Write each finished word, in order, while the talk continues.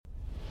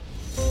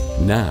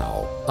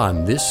Now,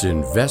 on this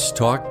Invest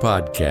Talk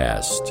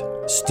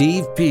podcast,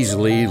 Steve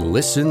Peasley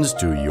listens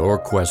to your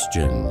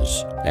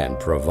questions and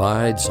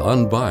provides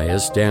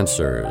unbiased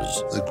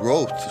answers. The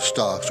growth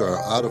stocks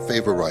are out of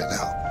favor right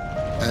now,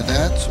 and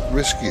that's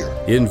riskier.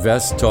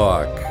 Invest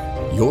Talk.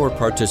 Your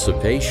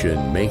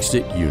participation makes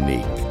it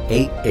unique.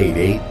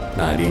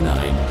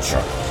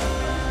 888-99-CHART.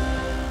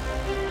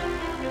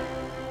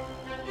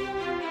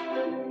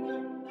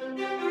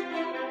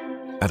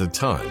 At a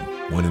time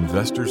when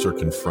investors are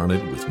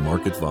confronted with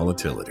market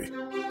volatility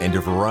and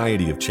a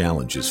variety of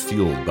challenges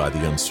fueled by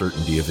the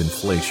uncertainty of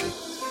inflation,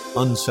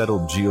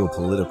 unsettled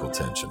geopolitical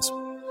tensions,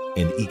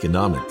 and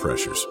economic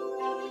pressures,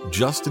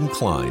 Justin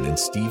Klein and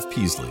Steve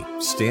Peasley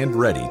stand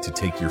ready to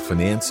take your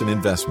finance and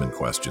investment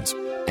questions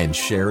and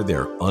share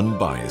their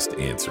unbiased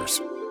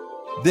answers.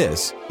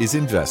 This is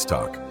Invest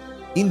Talk.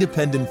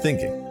 Independent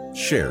thinking,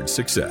 shared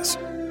success.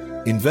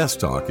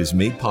 Invest Talk is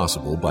made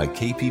possible by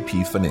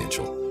KPP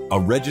Financial, a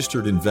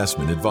registered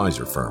investment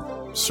advisor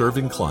firm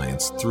serving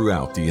clients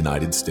throughout the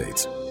United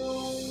States.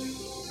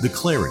 The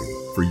clarity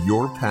for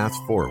your path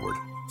forward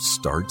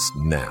starts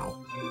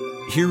now.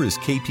 Here is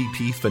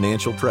KPP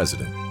Financial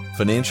President,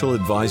 Financial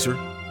Advisor,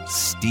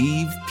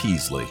 Steve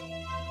Peasley.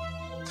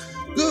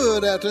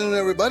 Good afternoon,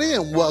 everybody,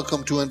 and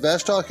welcome to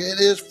Invest Talk. It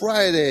is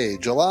Friday,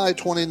 July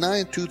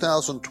 29,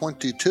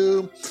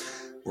 2022.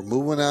 We're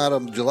moving out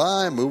of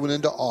July, moving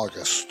into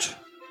August.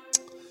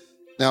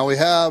 Now, we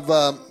have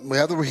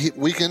the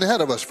weekend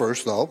ahead of us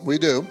first, though. We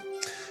do.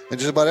 And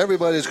just about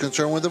everybody is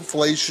concerned with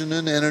inflation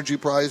and energy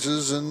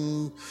prices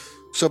and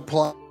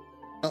supply,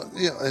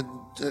 and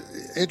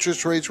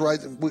interest rates, right,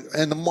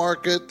 and the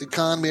market, the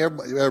economy,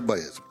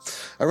 everybody is.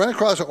 I ran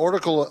across an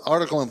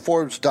article in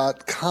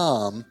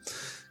Forbes.com,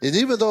 and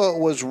even though it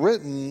was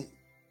written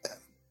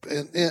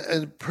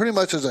in pretty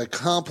much as a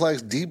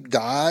complex deep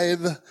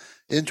dive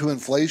into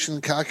inflation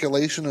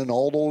calculation and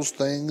all those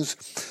things,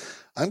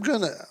 I'm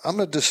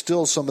gonna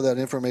distill some of that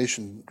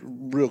information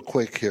real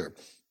quick here.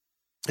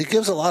 He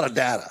gives a lot of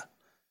data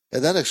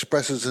and then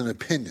expresses an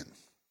opinion.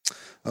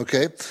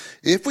 Okay,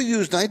 if we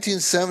use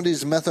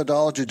 1970s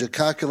methodology to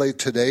calculate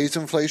today's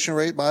inflation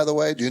rate, by the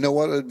way, do you know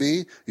what it would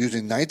be?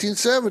 Using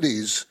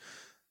 1970s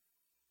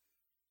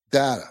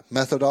data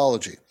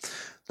methodology,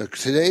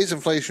 today's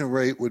inflation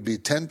rate would be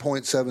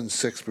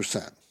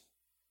 10.76%.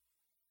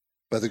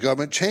 But the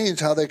government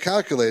changed how they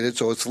calculate it,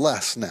 so it's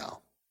less now.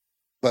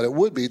 But it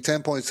would be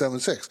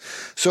 10.76.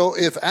 So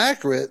if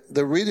accurate,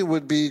 the reading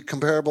would be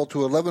comparable to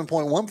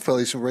 11.1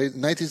 inflation rate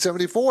in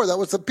 1974. That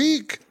was the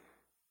peak.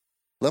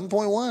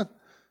 11.1.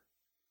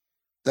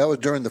 That was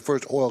during the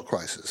first oil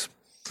crisis.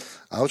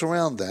 I was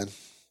around then.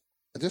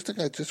 I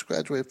just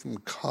graduated from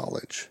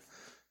college.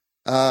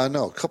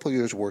 No, a couple of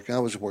years working. I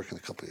was working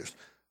a couple of years.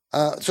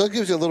 So it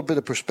gives you a little bit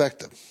of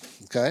perspective,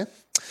 okay?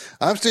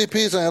 I'm Steve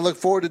Peasley, and I look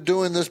forward to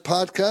doing this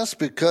podcast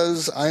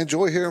because I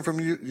enjoy hearing from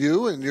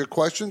you and your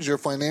questions, your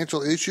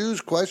financial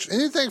issues,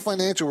 anything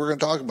financial we're going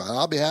to talk about.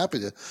 I'll be happy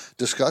to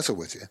discuss it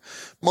with you.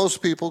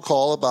 Most people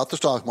call about the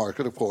stock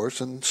market, of course,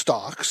 and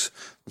stocks.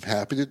 I'm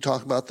happy to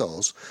talk about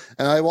those.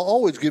 And I will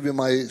always give you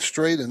my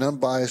straight and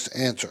unbiased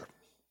answer.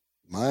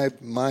 My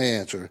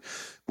answer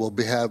will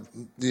have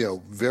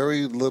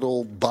very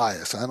little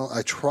bias.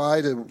 I try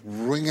to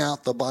wring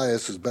out the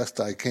bias as best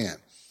I can.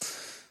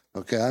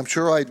 Okay, I'm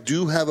sure I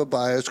do have a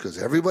bias because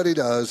everybody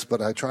does,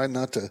 but I try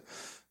not to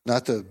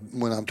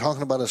when I'm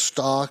talking about a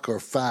stock or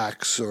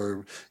facts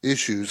or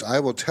issues, I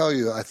will tell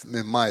you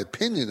in my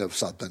opinion of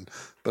something,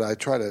 but I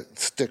try to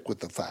stick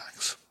with the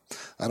facts.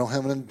 I don't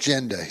have an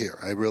agenda here.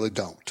 I really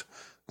don't.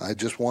 I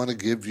just want to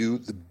give you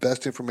the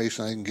best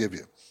information I can give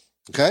you.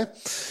 Okay?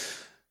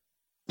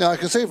 Now, I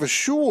can say for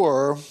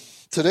sure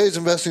today's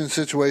investing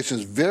situation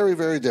is very,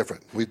 very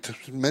different. We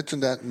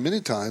mentioned that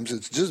many times.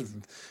 It's just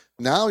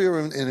now you're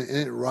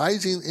in a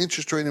rising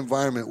interest rate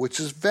environment, which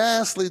is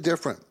vastly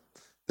different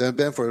than it's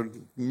been for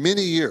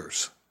many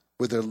years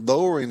with their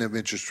lowering of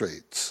interest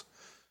rates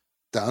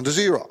down to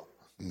zero.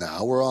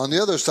 Now we're on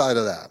the other side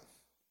of that.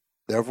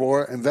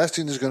 Therefore,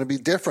 investing is going to be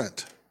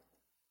different.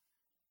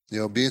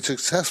 Being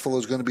successful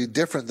is going to be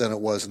different than it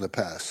was in the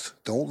past.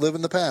 Don't live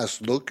in the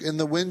past. Look in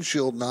the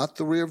windshield, not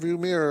the rearview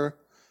mirror,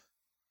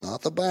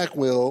 not the back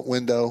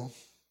window.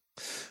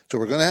 So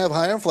we're going to have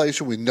higher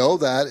inflation. We know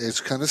that. It's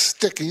kind of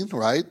sticking,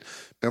 right?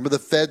 Remember the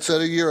Fed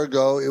said a year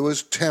ago it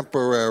was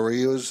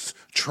temporary. It was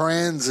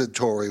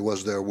transitory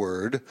was their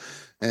word.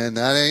 And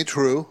that ain't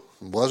true.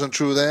 It wasn't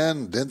true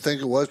then. Didn't think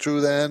it was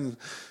true then.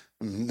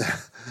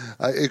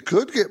 It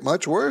could get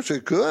much worse.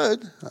 It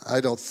could.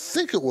 I don't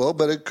think it will,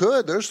 but it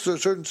could. There's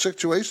certain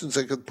situations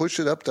that could push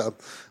it up to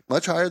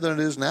much higher than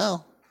it is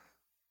now.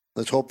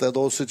 Let's hope that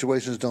those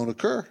situations don't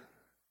occur.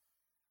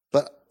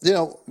 But,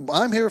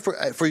 I'm here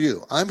for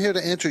you. I'm here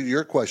to answer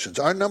your questions.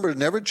 Our number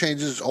never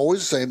changes. It's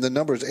always the same. The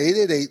number is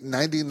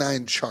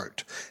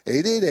 888-99-CHART,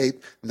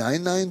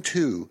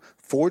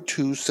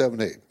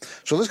 888-992-4278.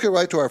 So let's get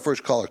right to our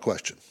first caller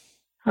question.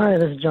 Hi,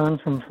 this is John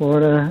from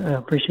Florida. I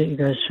appreciate you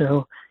guys'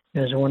 show.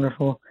 You guys are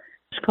wonderful.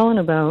 Just calling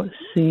about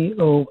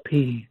COP,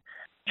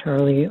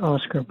 Charlie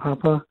Oscar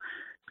Papa.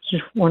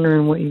 Just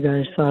wondering what you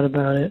guys thought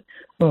about it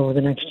over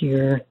the next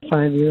year,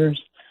 5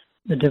 years.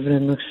 The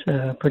dividend looks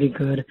pretty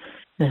good,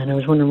 and I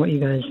was wondering what you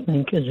guys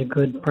think is a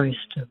good price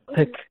to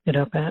pick it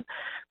up at.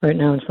 Right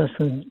now, it's less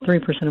than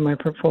 3% of my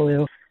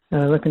portfolio.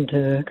 Looking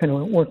to kind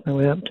of work my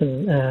way up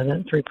to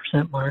that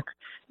 3% mark.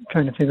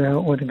 Trying to figure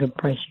out what a good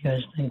price you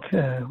guys think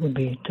would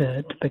be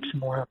to pick some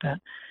more up at.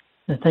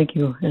 Thank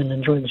you, and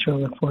enjoy the show.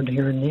 Look forward to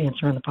hearing the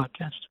answer on the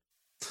podcast.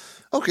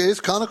 Okay,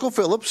 it's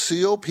ConocoPhillips,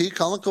 COP.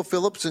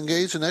 ConocoPhillips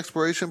engaged in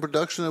exploration and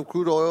production of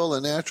crude oil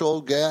and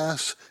natural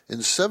gas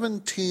in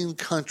 17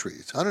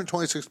 countries.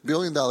 $126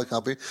 billion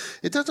company.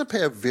 It doesn't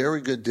pay a very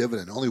good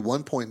dividend, only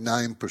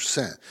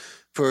 1.9%.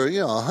 For, a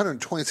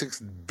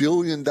 $126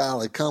 billion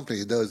company,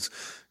 it does,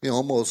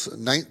 almost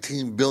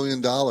 $19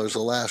 billion the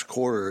last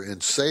quarter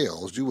in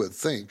sales. You would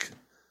think,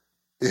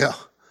 you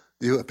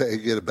would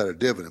get a better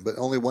dividend, but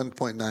only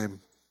 1.9%.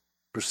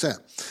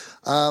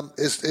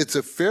 It's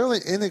a fairly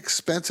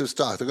inexpensive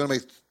stock. They're going to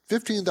make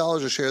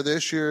 $15 a share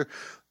this year,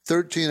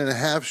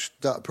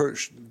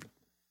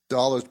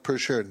 $13.50 per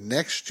share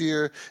next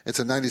year. It's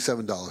a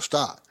 $97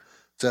 stock.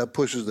 So that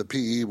pushes the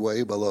PE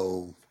way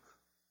below,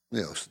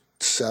 around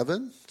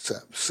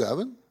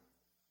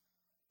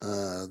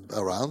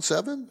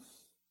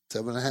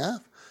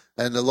 7.5.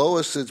 And the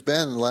lowest it's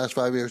been in the last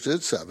 5 years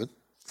is 7.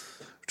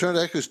 Return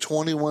to equity is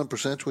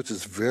 21%, which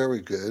is very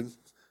good.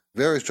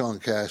 Very strong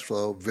cash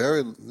flow.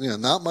 Very,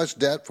 not much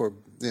debt for,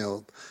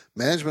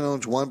 management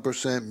owns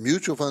 1%.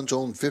 Mutual funds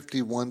own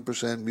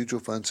 51%. Mutual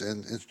funds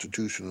and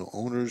institutional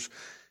owners.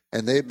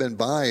 And they've been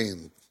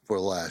buying for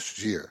the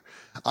last year.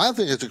 I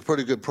think it's a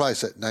pretty good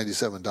price at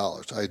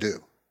 $97. I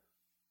do.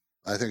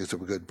 I think it's a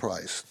good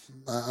price.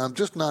 I'm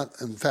just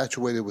not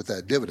infatuated with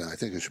that dividend. I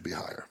think it should be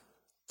higher.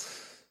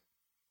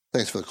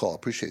 Thanks for the call.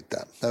 Appreciate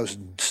that. That was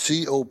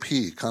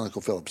COP,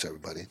 ConocoPhillips,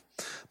 everybody.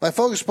 My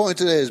focus point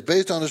today is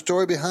based on a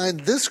story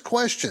behind this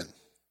question.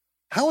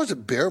 How is a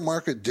bear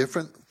market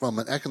different from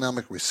an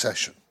economic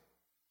recession?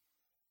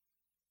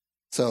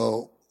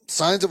 So,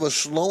 signs of a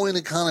slowing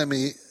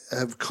economy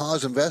have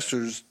caused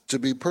investors to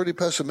be pretty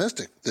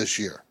pessimistic this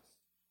year,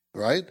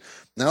 right?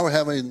 Now we're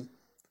having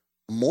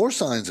more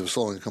signs of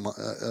slowing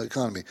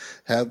economy.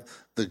 Have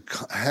the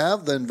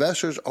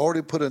investors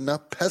already put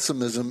enough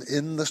pessimism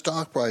in the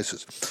stock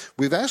prices?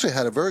 We've actually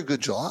had a very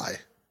good July.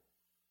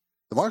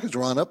 The market's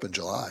run up in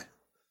July.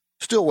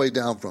 Still way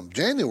down from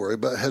January,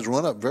 but has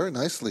run up very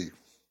nicely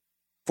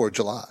for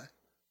July.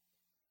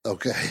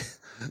 Okay,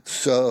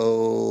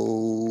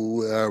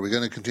 so are we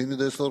going to continue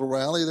this little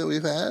rally that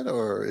we've had,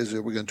 or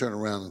we're going to turn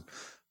around and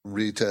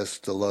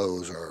retest the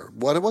lows, or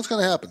what's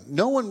going to happen?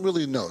 No one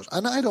really knows,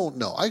 and I don't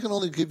know. I can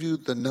only give you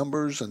the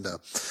numbers and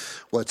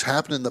what's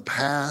happened in the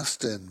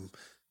past, and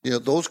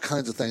those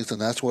kinds of things, and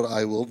that's what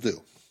I will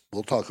do.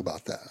 We'll talk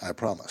about that, I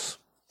promise.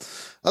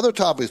 Other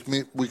topics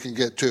we can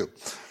get to.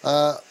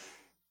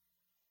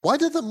 Why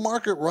did the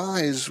market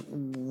rise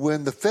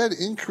when the Fed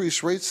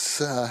increased rates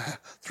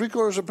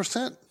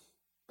 0.75%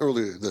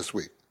 earlier this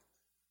week?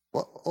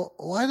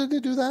 Why did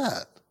they do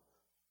that?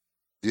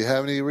 Do you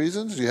have any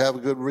reasons? Do you have a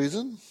good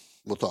reason?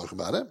 We'll talk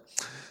about it.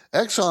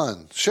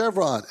 Exxon,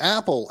 Chevron,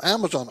 Apple,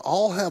 Amazon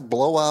all have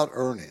blowout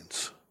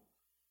earnings.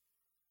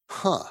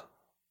 What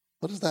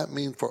does that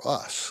mean for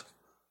us?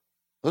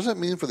 What does that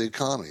mean for the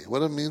economy?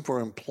 What does it mean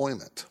for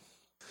employment?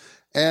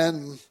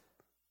 And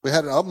we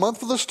had an up month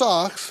for the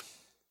stocks.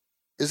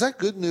 Is that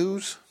good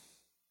news?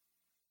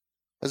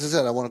 As I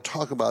said, I want to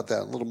talk about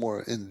that a little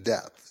more in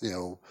depth.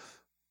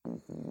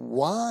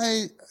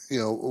 Why,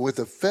 with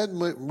the Fed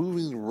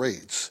moving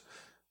rates,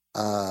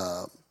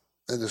 and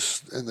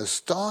the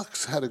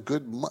stocks had a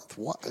good month.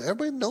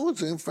 Everybody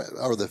knows, is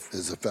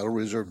the Federal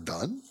Reserve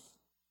done?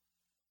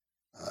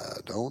 I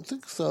don't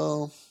think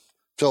so.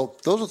 So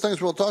those are things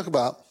we'll talk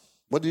about.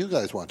 What do you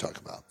guys want to talk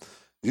about?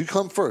 You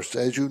come first,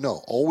 as you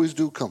know. Always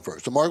do come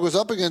first. The market was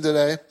up again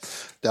today.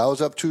 Dow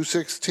was up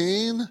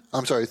 316.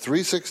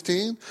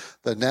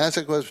 The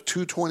Nasdaq was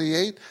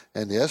 228,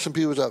 and the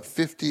S&P was up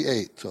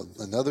 58. So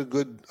another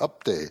good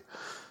up day.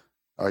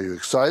 Are you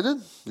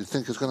excited? You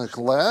think it's going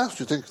to last?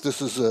 You think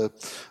this is a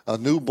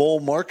new bull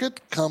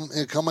market coming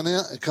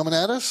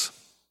at us?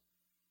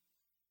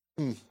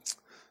 Be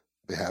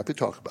happy to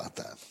talk about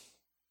that.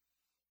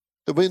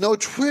 There'll be no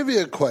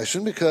trivia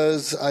question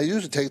because I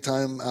usually take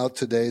time out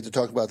today to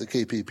talk about the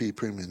KPP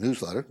Premium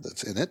Newsletter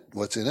that's in it,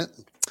 what's in it.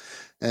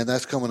 And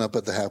that's coming up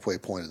at the halfway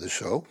point of the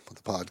show, of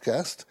the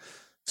podcast.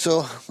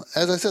 So,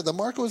 as I said, the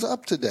market was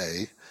up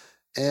today,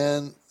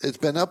 and it's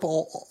been up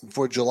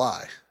for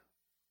July.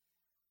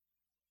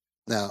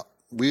 Now,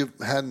 we've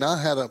not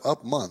had an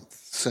up month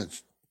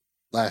since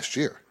last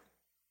year.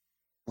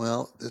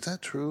 Well, is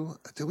that true?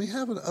 Did we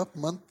have an up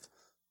month?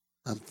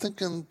 I'm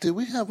thinking, did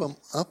we have an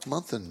up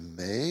month in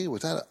May?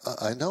 Was that?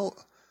 I don't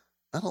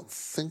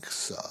think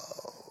so.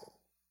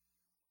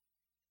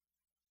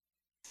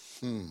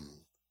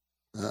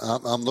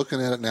 I'm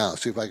looking at it now.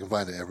 See if I can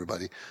find it,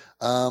 everybody.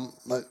 Well,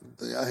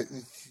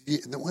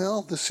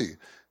 let's see.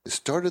 It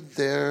started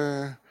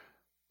there.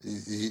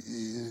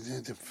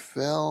 It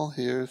fell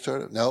here.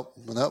 Started. Nope.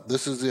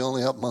 This is the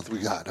only up month we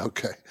got.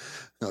 Okay.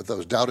 No, I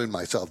was doubting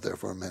myself there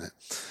for a minute.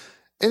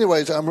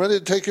 Anyways, I'm ready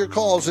to take your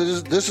calls.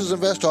 This is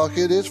Invest Talk.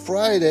 It is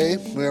Friday.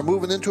 We are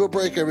moving into a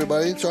break,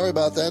 everybody. Sorry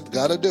about that.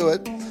 Got to do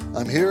it.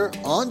 I'm here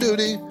on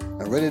duty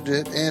and ready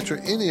to answer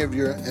any of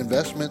your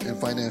investment and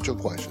financial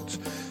questions.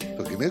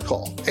 So give me a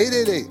call.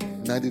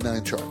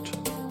 888-99-CHART.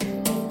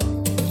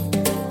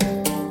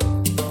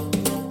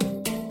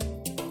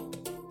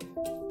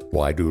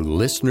 Why do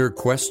listener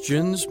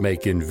questions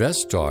make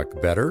Invest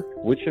Talk better?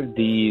 Which of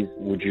these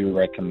would you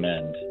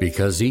recommend?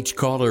 Because each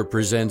caller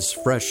presents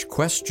fresh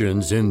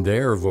questions in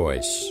their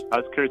voice. I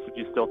was curious if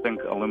you still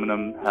think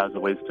aluminum has a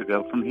ways to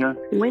go from here.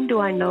 When do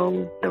I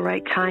know the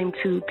right time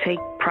to take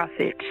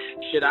profits?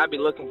 Should I be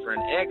looking for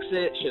an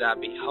exit? Should I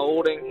be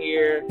holding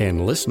here?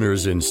 And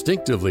listeners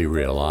instinctively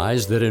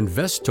realize that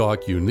Invest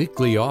Talk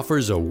uniquely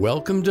offers a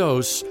welcome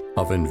dose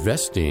of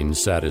investing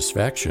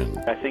satisfaction.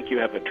 I think you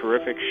have a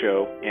terrific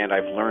show, and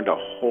I've learned a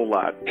whole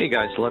lot. Hey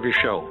guys, love your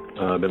show.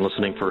 I've been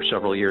listening for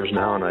several years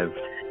now, and I've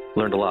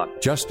learned a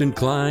lot. Justin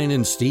Klein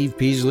and Steve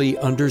Peasley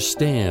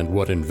understand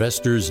what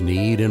investors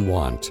need and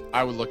want.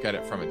 I would look at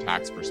it from a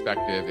tax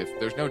perspective. If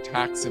there's no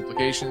tax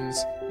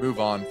implications, move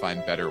on,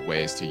 find better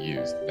ways to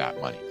use that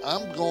money.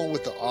 I'm going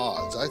with the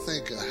odds. I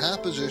think a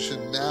half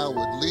position now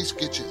would at least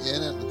get you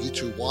in it and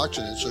get you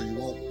watching it so you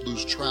won't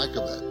lose track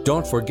of it.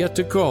 Don't forget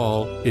to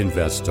call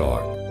Invest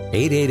Talk.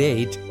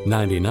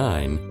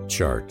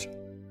 888-99-CHART.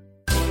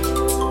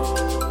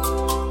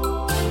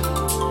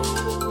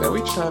 Now,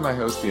 each time I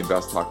host the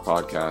Invest Talk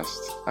podcast,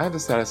 I have the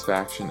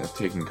satisfaction of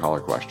taking caller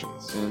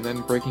questions and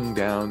then breaking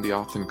down the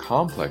often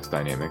complex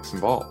dynamics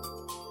involved.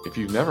 If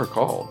you've never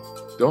called,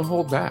 don't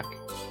hold back.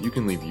 You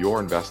can leave your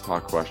Invest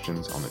Talk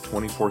questions on the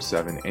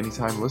 24/7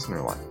 Anytime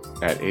Listener line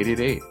at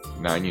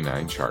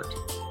 888-99-CHART.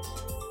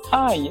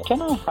 Hi,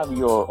 can I have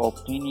your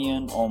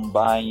opinion on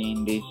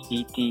buying this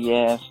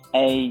ETF,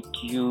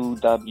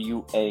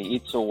 AQWA?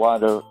 It's a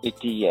water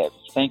ETF.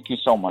 Thank you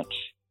so much.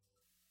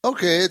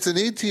 Okay, it's an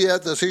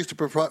ETF that seeks to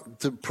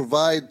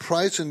provide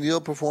price and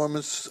yield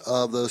performance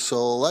of the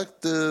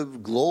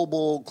selective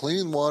global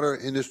clean water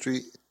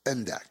industry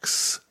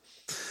index.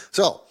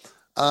 So,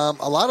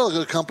 a lot of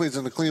the companies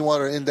in the clean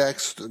water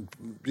index,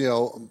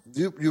 you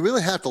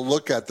really have to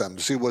look at them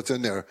to see what's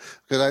in there,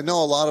 because I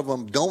know a lot of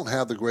them don't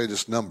have the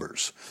greatest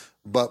numbers,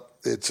 but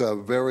it's a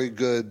very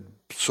good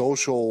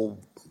social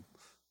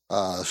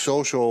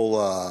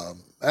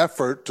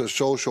effort, a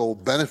social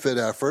benefit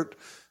effort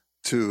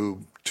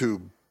to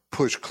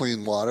push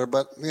clean water,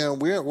 but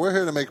we're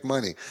here to make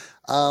money.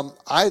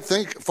 I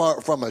think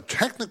from a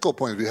technical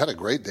point of view, had a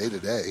great day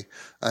today.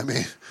 I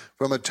mean,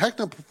 from a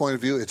technical point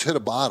of view, it's hit a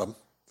bottom.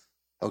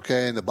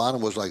 Okay, and the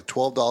bottom was like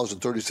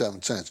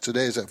 $12.37.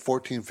 Today is at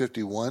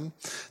 $14.51.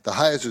 The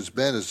highest it's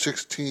been is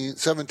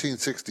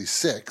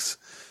 $17.66.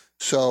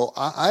 So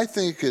I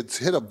think it's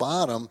hit a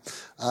bottom.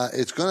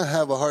 It's going to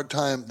have a hard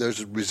time.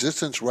 There's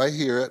resistance right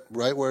here,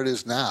 right where it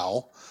is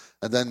now,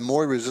 and then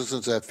more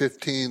resistance at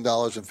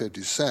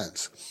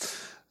 $15.50.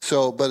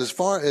 So, but as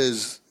far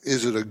as,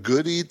 is it a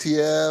good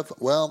ETF?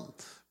 Well,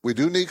 we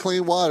do need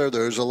clean water.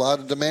 There's a lot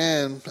of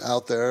demand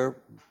out there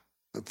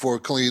for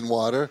clean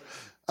water.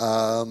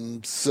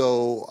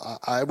 So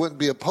I wouldn't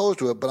be opposed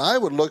to it, but I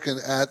would look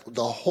at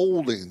the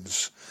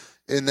holdings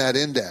in that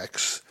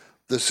index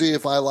to see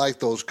if I like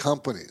those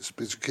companies,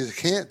 because you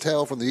can't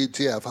tell from the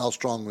ETF how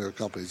strong their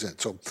company's in.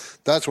 So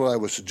that's what I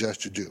would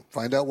suggest you do.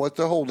 Find out what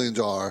their holdings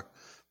are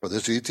for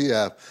this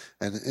ETF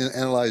and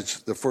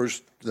analyze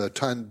their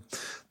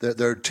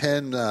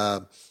 10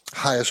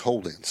 highest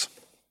holdings.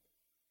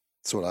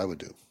 That's what I would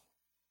do.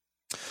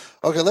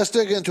 Okay, let's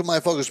dig into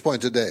my focus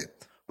point today,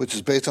 which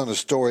is based on a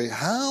story.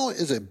 How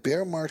is a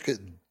bear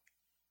market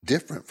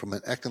different from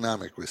an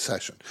economic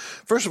recession?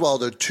 First of all,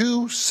 they're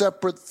two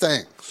separate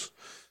things.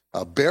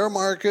 A bear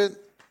market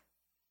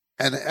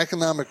and an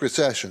economic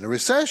recession. A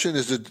recession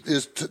is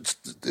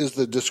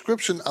the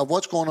description of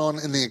what's going on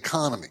in the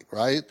economy,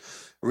 right?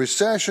 A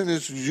recession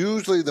is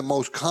usually the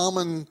most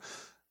common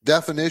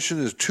definition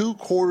is 2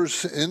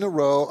 quarters in a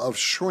row of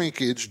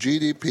shrinkage,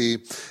 GDP.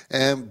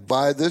 And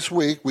by this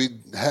week, we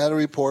had a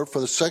report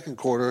for the second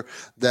quarter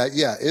that,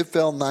 it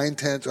fell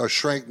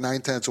shrank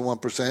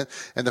 0.9%.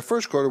 And the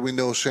first quarter, we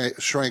know shrank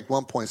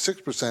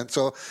 1.6%.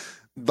 So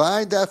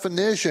by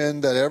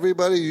definition, that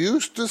everybody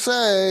used to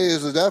say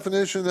is the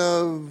definition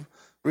of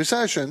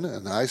recession,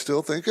 and I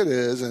still think it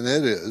is, and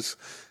it is,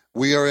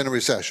 we are in a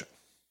recession.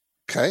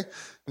 Okay?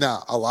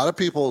 Now, a lot of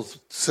people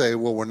say,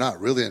 well, we're not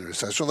really in a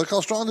recession. Look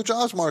how strong the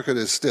jobs market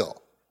is still.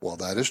 Well,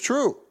 that is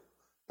true.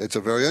 It's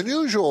a very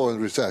unusual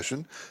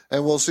recession,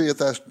 and we'll see if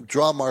that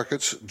job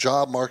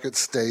market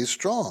stays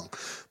strong.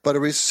 But a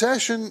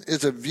recession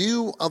is a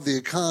view of the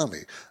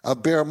economy. A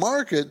bear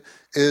market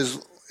is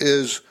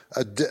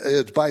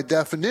by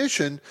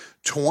definition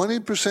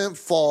 20%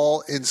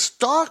 fall in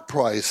stock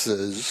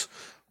prices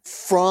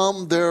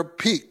from their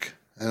peak.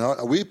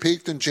 And we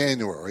peaked in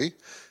January,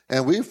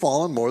 and we've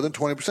fallen more than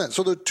 20%.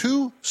 So they're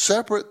two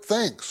separate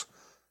things.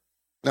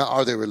 Now,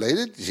 are they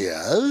related?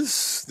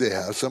 Yes, they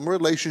have some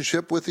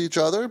relationship with each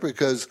other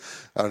because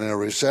in a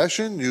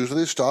recession,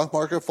 usually the stock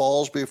market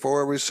falls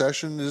before a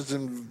recession is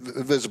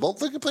visible.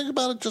 Think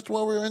about it just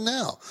what we're in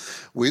now.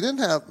 We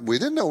didn't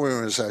know we were in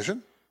a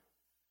recession.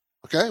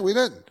 Okay, we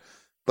didn't.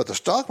 But the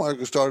stock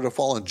market started to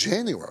fall in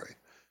January.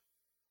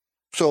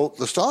 So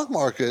the stock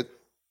market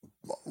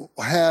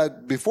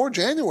had, before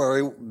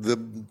January, the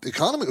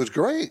economy was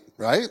great,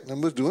 right?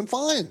 And was doing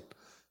fine.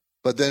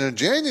 But then in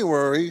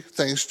January,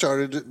 things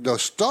started. The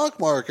stock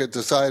market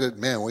decided,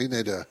 man, we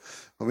need to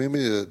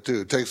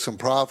take some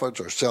profits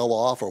or sell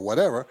off or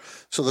whatever.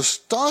 So the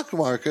stock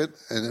market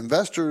and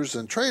investors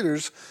and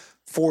traders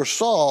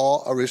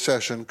foresaw a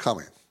recession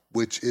coming,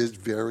 which is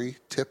very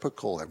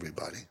typical,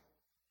 everybody.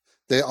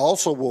 They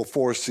also will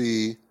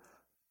foresee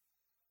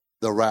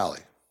the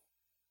rally.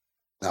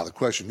 Now, the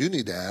question you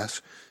need to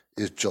ask,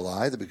 is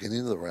July the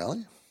beginning of the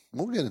rally?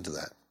 We'll get into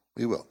that.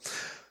 We will.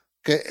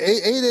 Okay,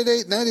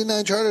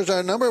 888-99-CHART is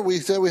our number. We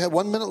said we have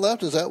 1 minute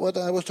left. Is that what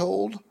I was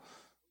told?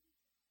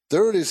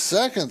 30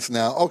 seconds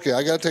now. Okay,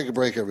 I got to take a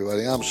break,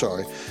 everybody. I'm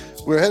sorry.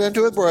 We're heading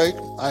to a break.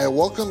 I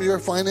welcome your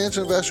finance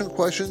and investment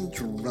questions,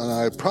 and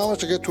I promise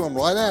to get to them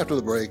right after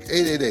the break.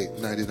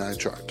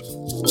 888-99-CHART.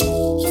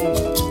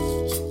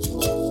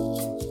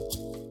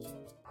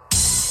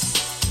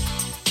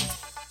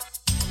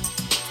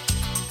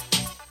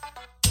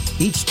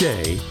 Each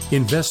day,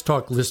 Invest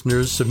Talk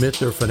listeners submit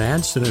their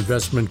finance and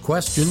investment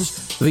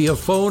questions via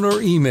phone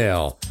or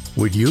email.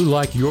 Would you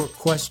like your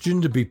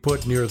question to be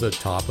put near the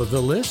top of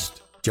the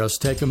list?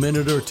 Just take a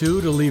minute or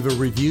two to leave a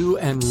review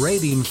and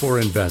rating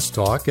for Invest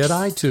Talk at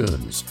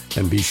iTunes.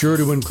 And be sure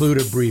to include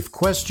a brief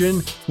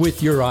question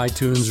with your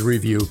iTunes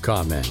review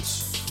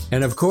comments.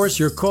 And of course,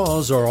 your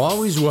calls are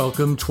always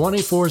welcome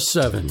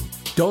 24/7.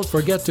 Don't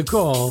forget to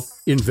call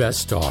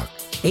Invest Talk,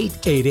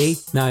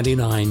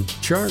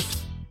 888-99-CHART.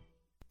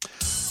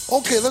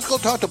 Okay, let's go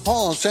talk to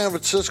Paul in San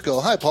Francisco.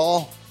 Hi,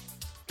 Paul.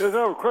 There's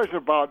a question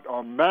about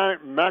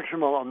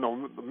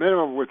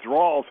minimum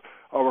withdrawals,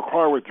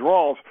 required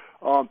withdrawals.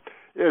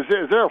 Is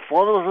there a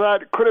formula for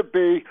that? Could it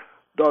be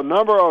the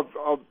amount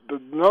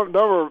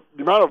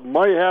of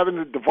money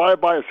having divided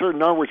by a certain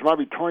number, which might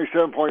be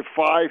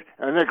 27.5,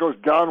 and then it goes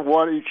down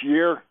one each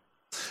year?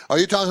 Are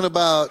you talking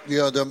about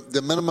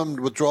the minimum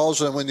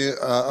withdrawals when you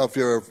of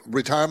your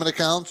retirement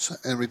accounts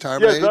and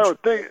retirement age? Yes, I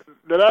would think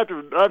that after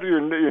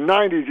your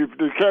 90s,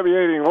 there can't be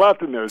anything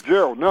left in there.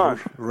 Zero, none.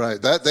 Right.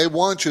 That they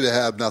want you to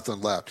have nothing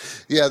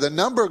left. Yeah, the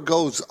number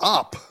goes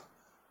up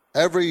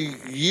every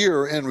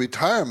year in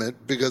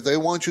retirement because they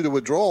want you to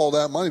withdraw all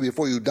that money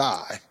before you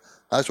die.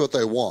 That's what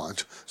they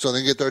want, so they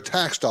can get their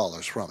tax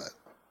dollars from it.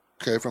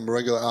 Okay, from a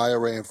regular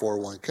IRA and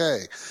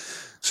 401k.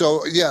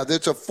 So, yeah,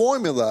 it's a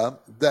formula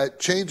that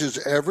changes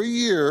every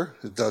year.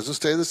 It doesn't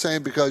stay the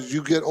same because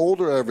you get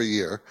older every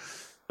year.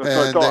 That's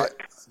what I thought.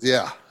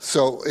 Yeah,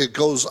 so it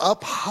goes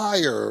up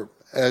higher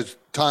as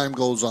time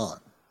goes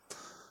on.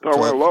 So it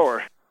went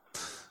lower.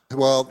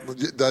 Well,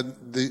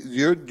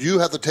 you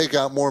have to take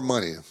out more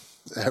money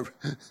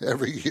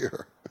every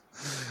year.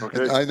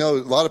 Okay. And I know a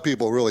lot of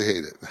people really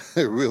hate it.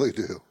 They really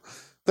do.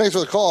 Thanks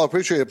for the call. I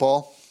appreciate it,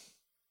 Paul.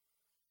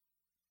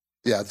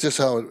 Yeah, it's just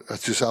how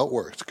it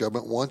works. The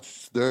government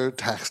wants their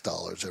tax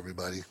dollars,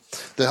 everybody.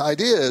 The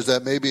idea is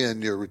that maybe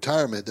in your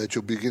retirement that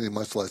you'll be getting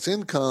much less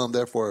income,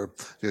 therefore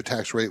your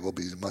tax rate will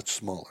be much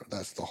smaller.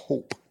 That's the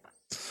hope.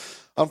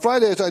 On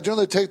Fridays, I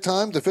generally take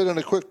time to fit in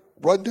a quick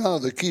rundown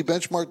of the key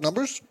benchmark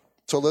numbers.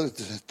 So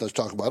let's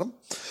talk about them.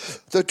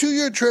 The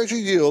 2-year Treasury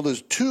yield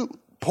is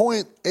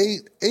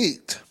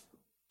 2.88.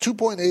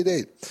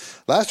 2.88.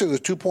 Last year it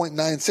was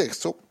 2.96.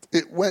 So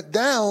it went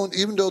down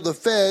even though the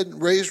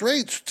Fed raised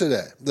rates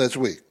this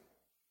week.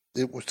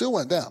 It still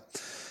went down.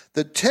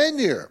 The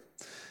 10-year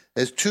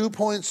is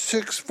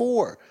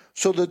 2.64.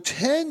 So the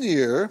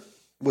 10-year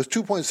was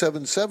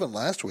 2.77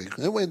 last week.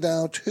 It went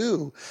down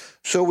too.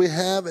 So we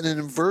have an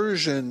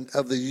inversion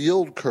of the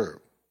yield curve.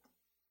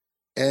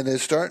 And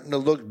it's starting to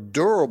look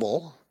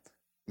durable,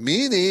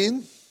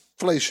 meaning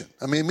inflation.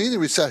 Meaning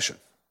recession.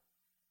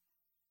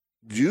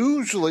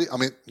 Usually,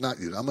 not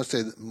usually, I'm going to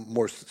say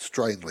more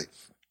stridently.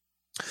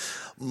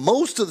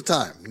 Most of the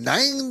time,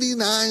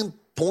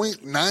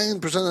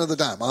 99.9% of the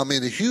time, a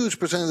huge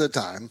percent of the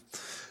time,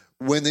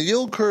 when the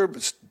yield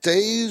curve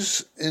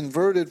stays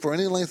inverted for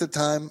any length of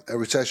time, a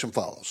recession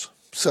follows.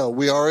 So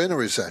we are in a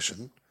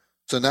recession.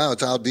 So now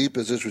it's how deep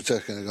is this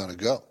recession going to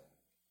go?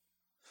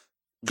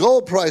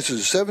 Gold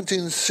prices,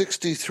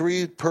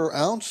 $1,763 per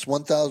ounce,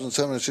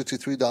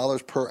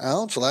 $1,763 per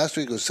ounce. Last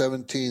week it was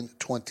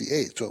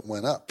 $1,728, so it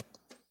went up.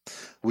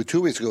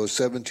 2 weeks ago it was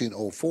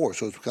 $1,704,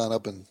 so it's gone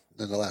up in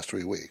the last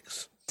 3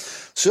 weeks.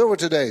 Silver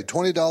today,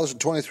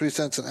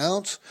 $20.23 an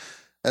ounce,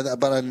 and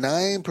about a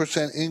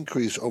 9%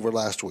 increase over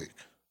last week.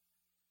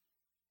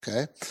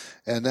 Okay?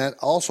 And that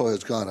also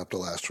has gone up the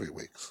last 3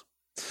 weeks.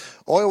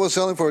 Oil was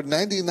selling for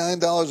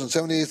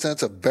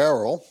 $99.78 a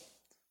barrel.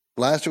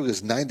 Last week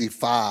was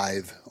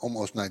 95,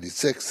 almost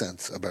 96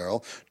 cents a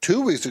barrel.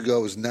 2 weeks ago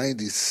it was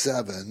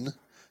 97.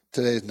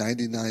 Today is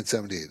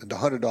 99.78. And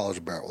 $100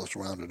 a barrel. Let's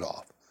round it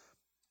off.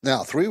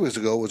 Now, 3 weeks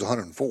ago it was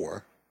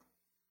 104.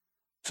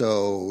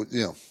 So,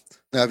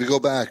 now if you go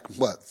back,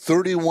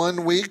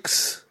 31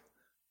 weeks,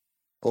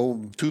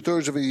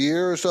 2/3 of a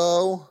year or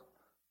so,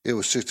 it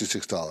was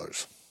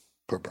 $66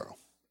 per barrel.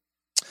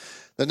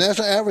 The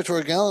national average for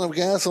a gallon of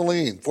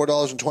gasoline,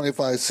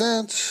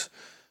 $4.25.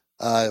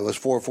 It was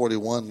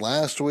 $4.41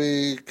 last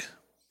week.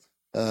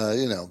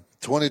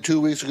 22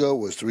 weeks ago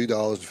was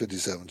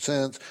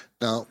 $3.57.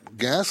 Now,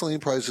 gasoline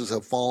prices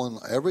have fallen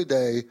every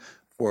day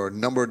for a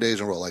number of days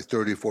in a row, like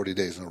 30, 40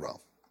 days in a row.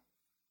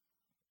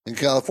 In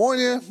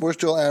California, we're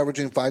still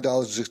averaging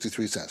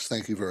 $5.63.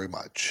 Thank you very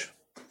much.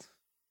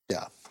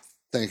 Yeah,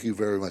 thank you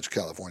very much,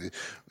 California.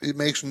 It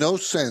makes no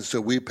sense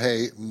that we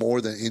pay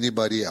more than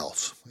anybody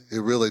else.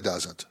 It really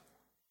doesn't.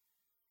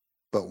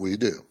 But we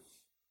do.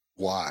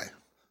 Why?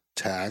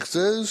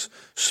 Taxes,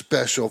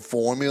 special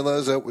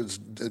formulas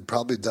it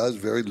probably does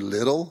very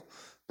little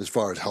as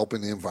far as helping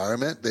the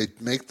environment. They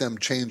make them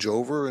change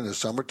over in the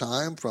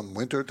summertime from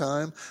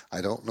wintertime.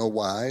 I don't know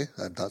why.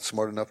 I'm not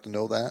smart enough to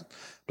know that,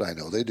 but I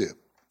know they do.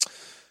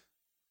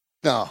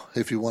 Now,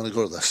 if you want to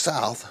go to the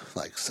South,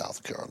 like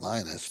South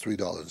Carolina, it's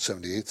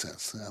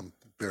 $3.78. I'm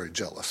very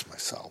jealous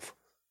myself.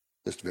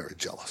 Just very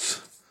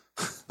jealous.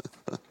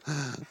 I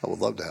would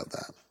love to have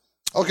that.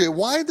 Okay,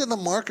 why did the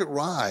market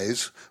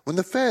rise when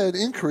the Fed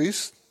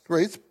increased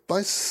rates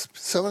by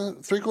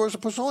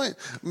 7.75%?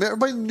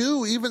 Everybody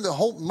knew even the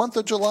whole month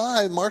of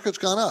July, the market's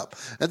gone up.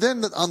 And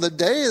then on the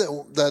day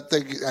that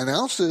they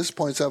announced this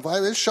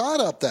 0.75, it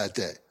shot up that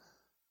day.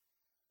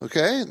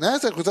 Okay,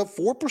 NASDAQ was up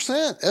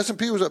 4%.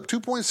 S&P was up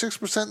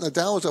 2.6%, and the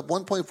Dow was up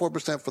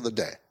 1.4% for the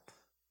day.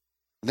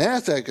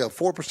 NASDAQ up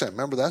 4%.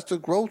 Remember, that's the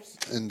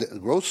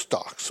growth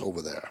stocks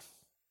over there.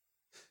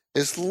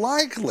 It's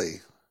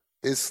likely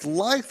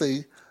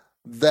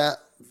that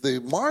the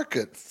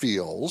market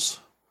feels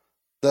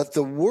that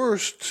the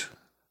worst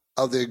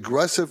of the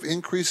aggressive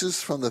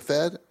increases from the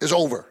Fed is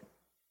over.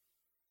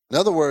 In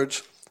other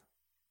words,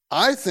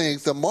 I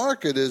think the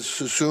market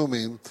is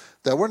assuming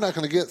that we're not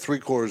going to get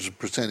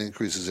 0.75%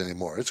 increases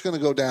anymore. It's going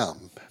to go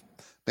down,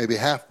 maybe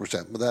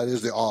 0.5%, but that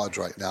is the odds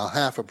right now,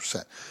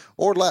 0.5%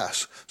 or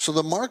less. So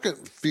the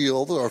market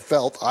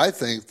felt, I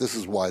think this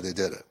is why they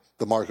did it.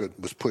 The market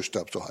was pushed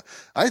up so high.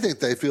 I think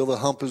they feel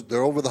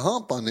they're over the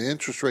hump on the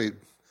interest rate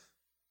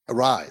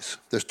rise.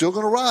 They're still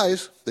going to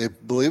rise. They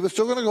believe it's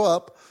still going to go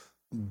up,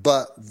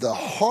 but the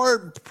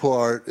hard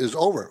part is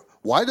over.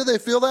 Why do they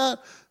feel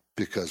that?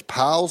 Because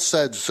Powell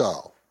said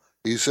so.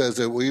 He says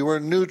that we were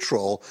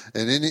neutral,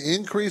 and any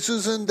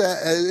increases in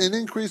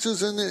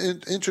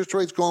interest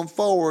rates going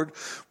forward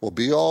will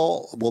be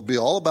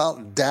all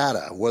about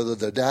data, whether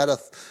the data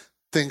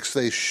thinks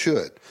they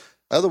should.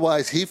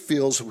 Otherwise, he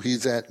feels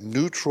he's at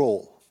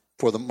neutral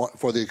for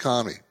the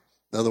economy.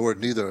 In other words,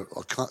 neither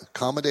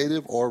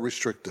accommodative or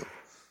restrictive.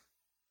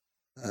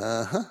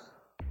 Okay,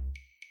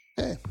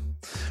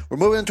 we're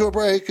moving into a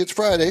break. It's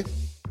Friday.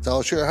 So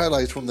I'll share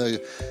highlights from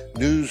the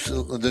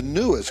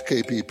newest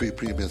KPP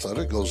Premium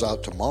Newsletter. It goes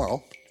out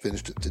tomorrow.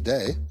 Finished it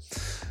today.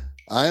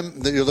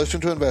 You're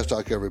listening to Invest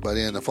Talk,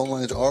 everybody, and the phone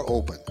lines are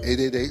open.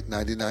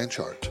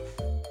 888-99-CHART.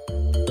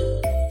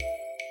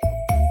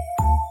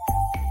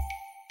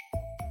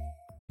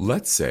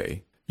 Let's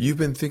say you've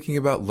been thinking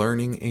about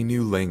learning a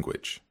new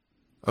language.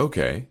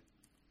 Okay,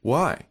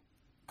 why?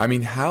 I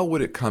mean, how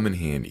would it come in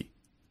handy?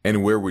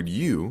 And where would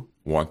you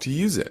want to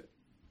use it?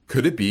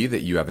 Could it be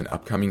that you have an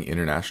upcoming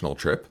international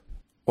trip?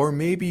 Or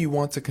maybe you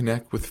want to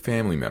connect with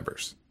family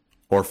members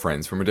or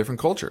friends from a different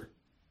culture?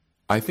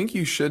 I think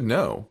you should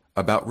know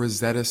about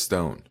Rosetta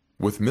Stone.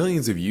 With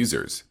millions of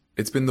users,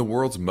 it's been the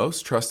world's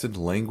most trusted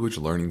language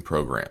learning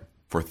program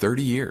for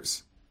 30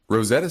 years.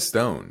 Rosetta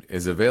Stone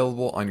is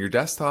available on your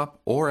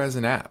desktop or as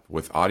an app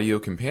with Audio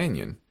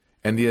Companion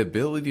and the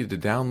ability to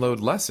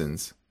download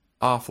lessons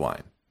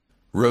offline.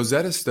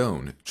 Rosetta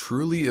Stone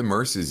truly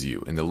immerses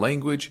you in the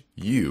language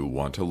you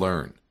want to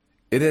learn.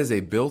 It has a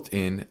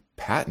built-in,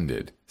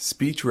 patented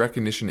speech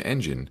recognition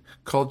engine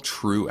called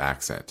True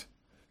Accent.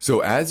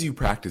 So as you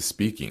practice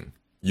speaking,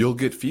 you'll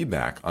get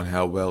feedback on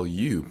how well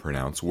you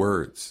pronounce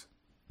words.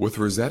 With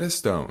Rosetta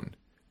Stone,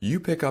 you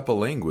pick up a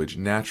language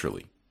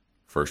naturally,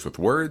 first with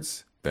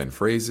words, then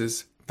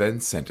phrases, then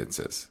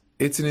sentences.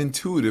 It's an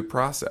intuitive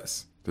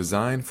process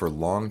designed for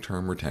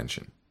long-term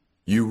retention.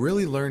 You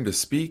really learn to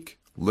speak,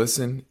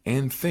 listen,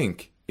 and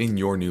think in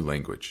your new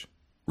language.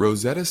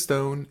 Rosetta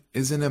Stone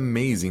is an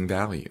amazing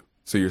value,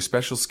 so your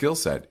special skill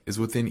set is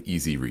within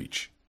easy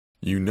reach.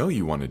 You know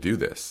you want to do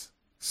this,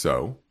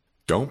 so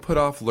don't put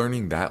off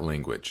learning that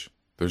language.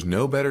 There's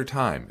no better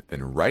time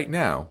than right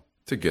now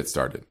to get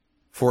started.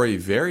 For a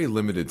very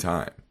limited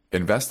time,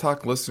 Invest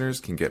Talk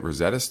listeners can get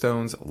Rosetta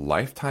Stone's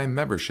lifetime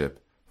membership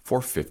for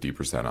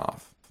 50%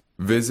 off.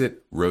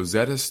 Visit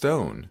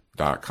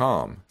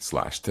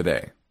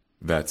rosettastone.com/today.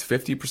 That's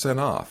 50%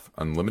 off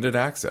unlimited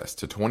access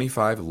to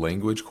 25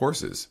 language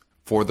courses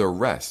for the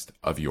rest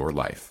of your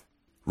life.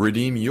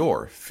 Redeem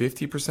your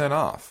 50%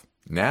 off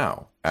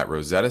now at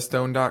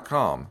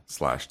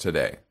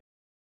rosettastone.com/today.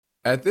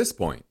 At this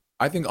point,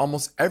 I think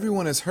almost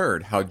everyone has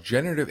heard how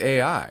generative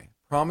AI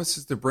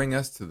promises to bring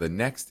us to the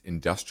next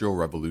industrial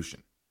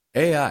revolution.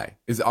 AI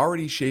is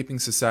already shaping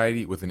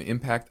society with an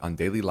impact on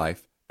daily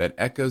life that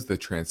echoes the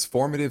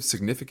transformative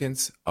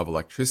significance of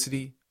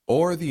electricity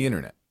or the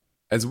internet.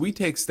 As we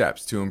take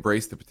steps to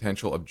embrace the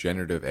potential of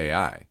generative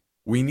AI,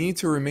 we need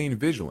to remain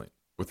vigilant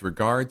with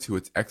regard to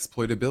its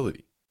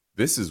exploitability.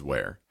 This is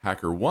where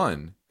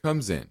HackerOne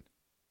comes in.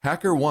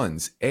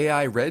 HackerOne's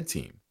AI Red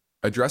Team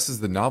addresses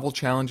the novel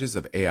challenges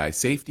of AI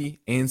safety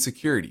and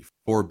security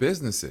for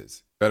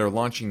businesses that are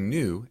launching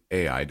new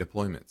AI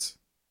deployments.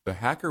 The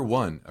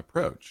HackerOne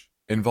approach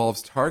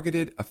involves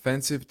targeted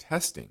offensive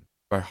testing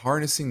by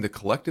harnessing the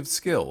collective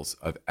skills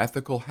of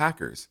ethical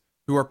hackers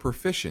who are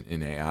proficient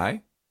in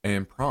AI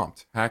and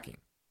prompt hacking.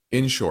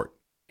 In short,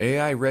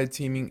 AI red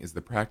teaming is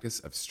the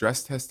practice of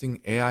stress testing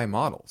AI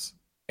models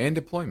and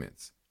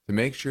deployments to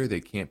make sure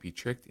they can't be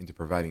tricked into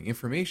providing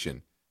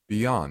information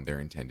beyond their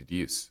intended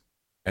use,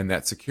 and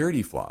that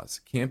security flaws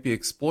can't be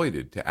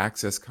exploited to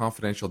access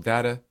confidential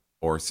data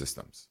or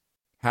systems.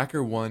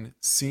 HackerOne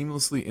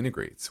seamlessly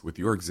integrates with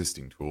your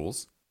existing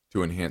tools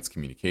to enhance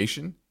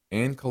communication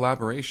and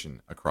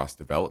collaboration across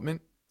development,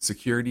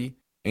 security,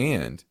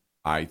 and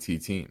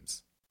IT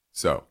teams.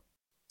 So,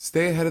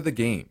 stay ahead of the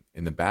game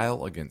in the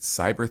battle against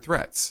cyber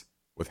threats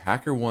with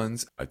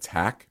HackerOne's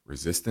attack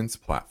resistance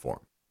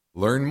platform.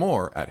 Learn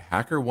more at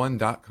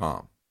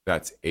hackerone.com.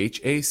 That's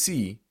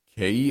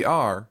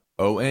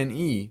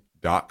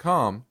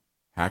HackerOne.com,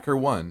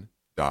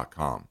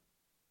 hackerone.com.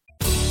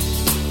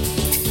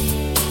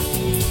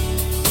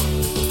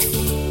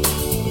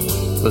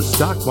 The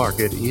stock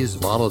market is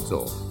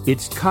volatile.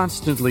 It's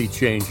constantly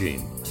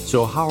changing.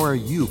 So how are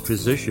you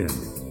positioned?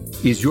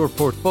 Is your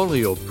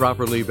portfolio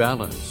properly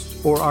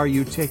balanced, or are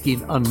you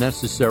taking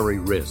unnecessary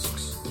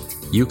risks?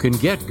 You can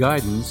get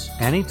guidance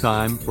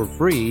anytime for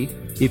free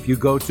if you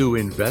go to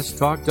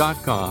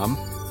investtalk.com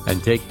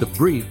and take the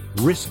brief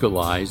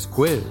Riskalyze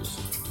quiz.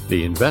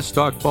 The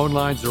InvestTalk phone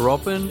lines are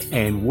open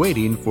and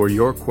waiting for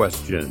your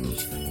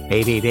questions.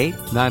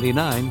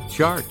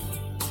 888-99-CHART.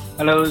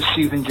 Hello,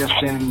 Steve and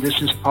Justin.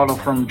 This is Paulo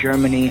from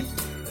Germany.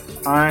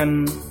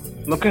 I'm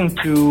looking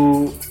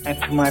to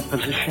add to my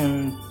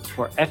position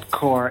for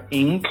Adcore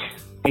Inc.,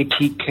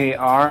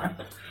 ATKR,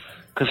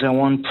 because I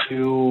want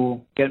to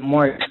get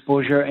more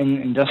exposure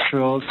in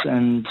industrials,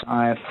 and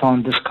I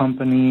found this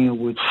company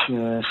which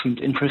seemed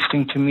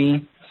interesting to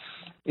me.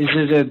 Is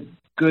it a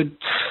good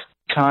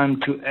time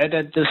to add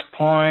at this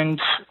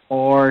point,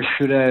 or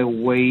should I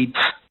wait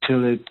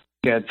till it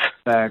gets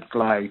back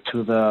like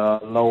to the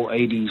low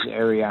 80s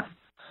area?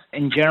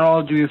 In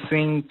general, do you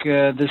think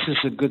this is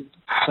a good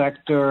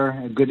sector,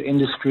 a good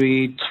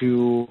industry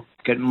to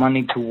get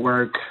money to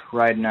work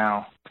right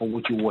now, or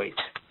would you wait?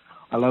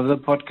 I love the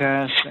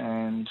podcast,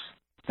 and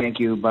thank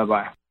you.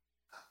 Bye-bye.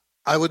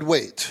 I would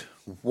wait.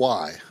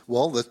 Why?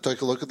 Well, let's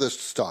take a look at this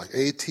stock.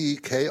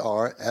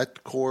 ATKR,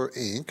 Adcore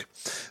Inc.,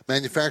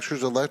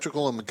 manufactures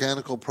electrical and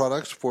mechanical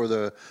products for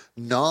the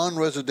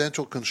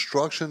non-residential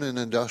construction and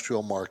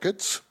industrial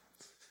markets.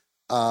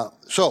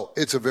 So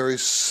it's a very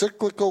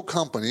cyclical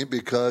company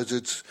because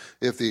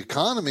if the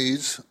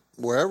economies,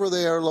 wherever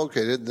they are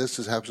located, this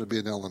happens to be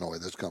in Illinois,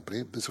 this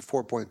company, it's a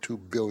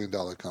 $4.2 billion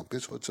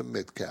company, so it's a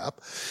mid-cap.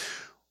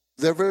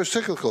 They're very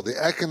cyclical. The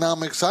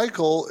economic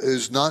cycle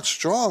is not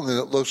strong, and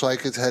it looks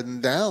like it's heading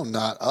down,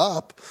 not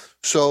up.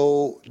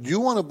 So you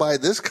want to buy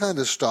this kind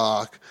of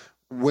stock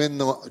in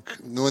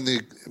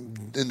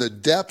the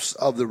depths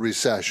of the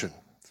recession.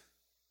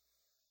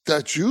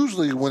 That's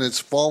usually when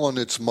it's fallen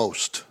its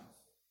most.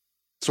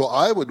 So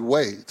I would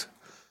wait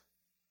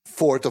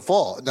for it to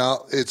fall.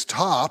 Now, it's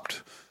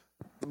topped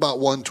about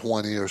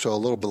 120 or so, a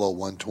little below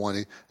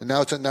 120, and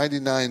now it's at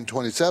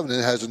 99.27.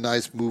 It has a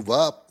nice move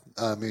up.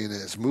 I mean,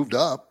 it's moved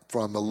up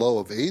from a low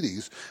of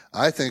 80s.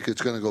 I think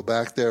it's going to go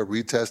back there,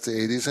 retest the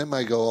 80s, and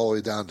might go all the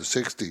way down to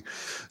 60.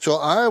 So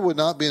I would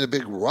not be in a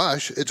big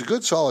rush. It's a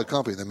good, solid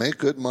company. They make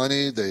good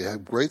money. They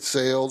have great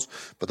sales,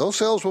 but those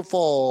sales will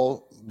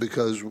fall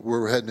because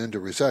we're heading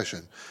into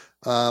recession.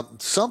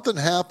 Something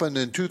happened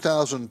in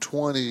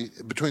 2020,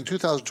 between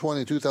 2020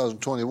 and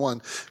 2021,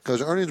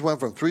 because earnings went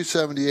from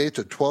 $3.78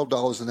 to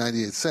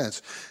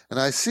 $12.98. And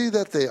I see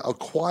that they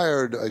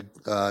acquired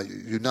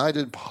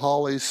United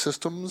Poly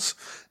Systems,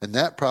 and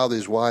that probably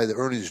is why the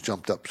earnings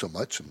jumped up so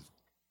much and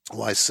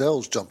why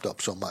sales jumped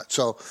up so much.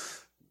 So,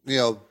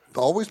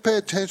 always pay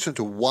attention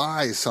to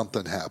why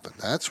something happened.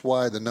 That's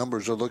why the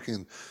numbers are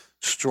looking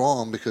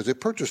strong, because they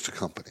purchased a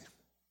company.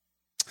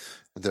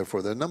 And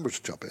therefore, their numbers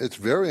are jumping. It's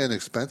very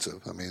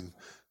inexpensive. I mean,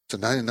 it's a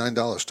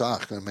 $99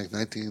 stock, going to make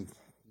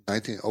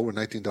over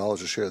 $19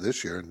 a share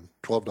this year and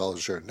 $12 a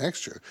share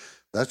next year.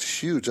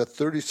 That's huge. That's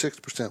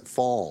 36%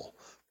 fall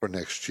for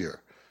next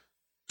year.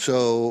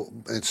 So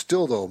it's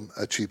still, though,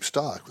 a cheap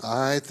stock.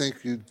 I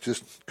think you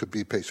just could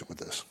be patient with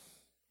this.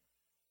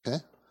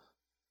 Okay?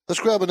 Let's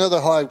grab another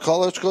live call.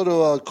 Let's go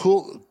to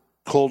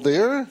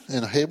Coldier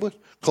in Haywood.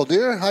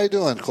 Coldier, how you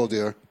doing,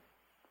 Coldier?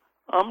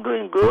 I'm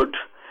doing good.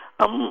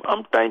 I'm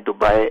trying to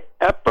buy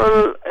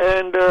Apple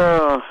and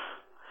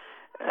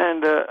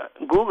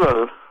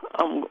Google.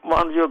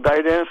 Want your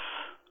guidance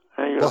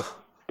and your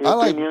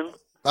opinion.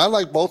 I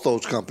like both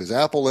those companies,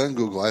 Apple and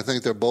Google. I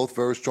think they're both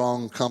very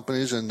strong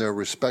companies in their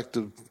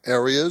respective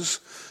areas.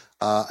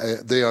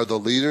 They are the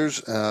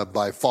leaders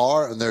by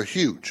far, and they're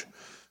huge.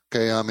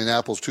 Okay, I mean,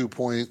 Apple's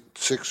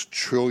 $2.6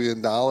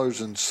 trillion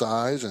in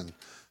size, and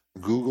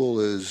Google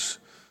is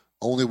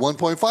only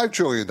 $1.5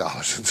 trillion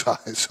in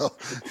size. So,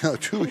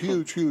 two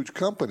huge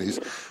companies.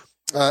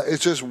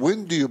 It's just,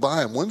 when do you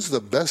buy them? When's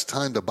the best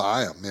time to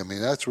buy them? I mean,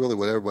 that's really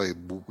what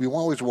we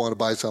always want to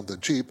buy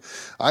something cheap.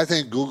 I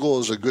think Google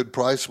is a good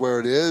price where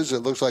it is. It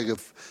looks like it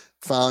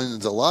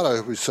found a lot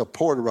of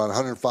support around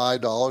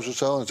 $105 or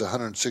so, and it's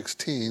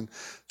 $116.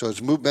 So it's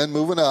been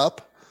moving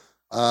up.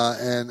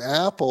 And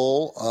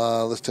Apple,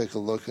 let's take a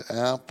look at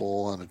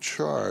Apple on a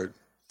chart.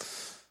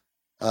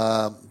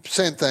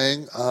 Same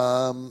thing.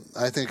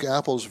 I think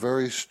Apple's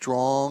very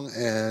strong,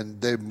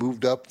 and they've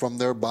moved up from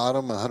their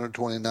bottom,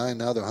 129.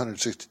 Now they're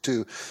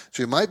 162.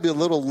 So you might be a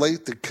little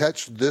late to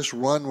catch this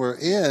run we're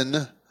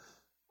in,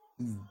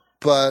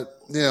 but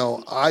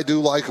I do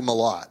like them a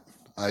lot.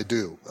 I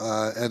do,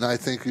 and I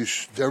think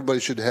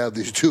everybody should have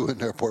these two in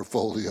their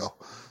portfolio.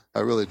 I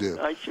really do.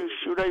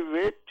 Should I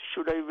wait?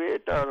 Should I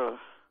wait, or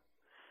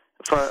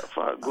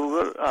for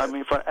Google? I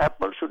mean, for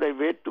Apple, should I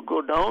wait to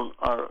go down,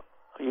 or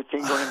you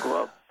think going to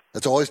go up?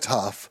 It's always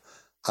tough.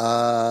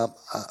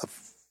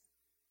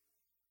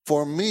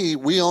 For me,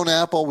 we own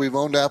Apple. We've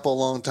owned Apple a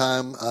long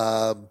time.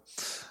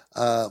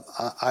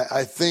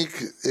 I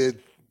think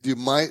you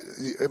might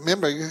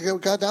remember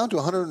it got down to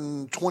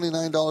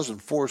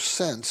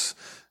 $129.04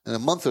 in a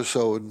month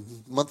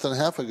and a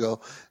half ago,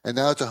 and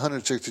now it's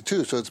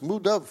 $162. So it's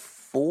moved up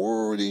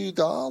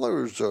 $40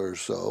 or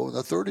so,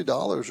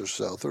 $30 or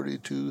so,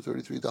 $32,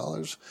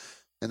 $33,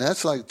 and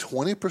that's like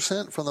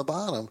 20% from the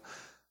bottom.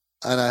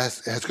 And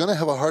it's going to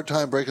have a hard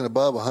time breaking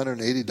above $180.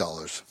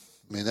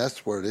 I mean,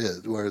 that's where it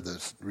is, where the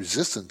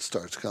resistance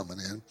starts coming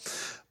in.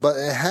 But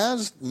it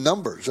has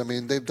numbers. I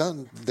mean, they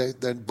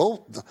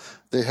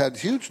had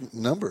huge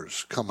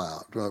numbers come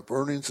out,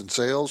 earnings and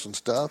sales and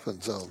stuff.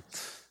 And so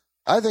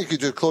I think you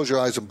just close your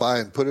eyes and buy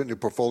and put it in your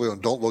portfolio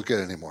and don't look at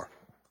it anymore.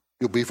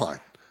 You'll be fine.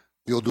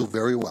 You'll do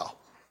very well.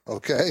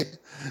 Okay?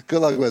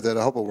 Good luck with it.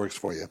 I hope it works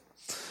for you.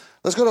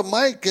 Let's go to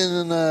Mike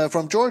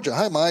from Georgia.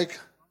 Hi, Mike.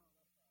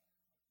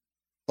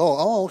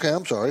 Oh, okay.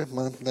 I'm sorry.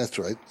 That's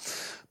right.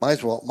 My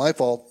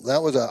fault.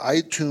 That was an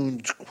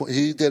iTunes.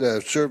 He did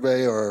a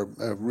survey or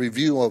a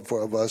review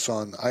of us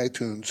on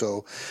iTunes.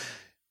 So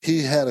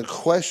he had a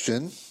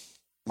question,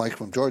 Mike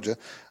from Georgia.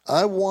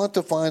 I want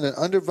to find an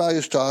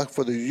undervalued stock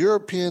for the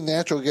European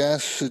natural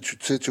gas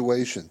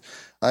situation.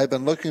 I've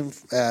been looking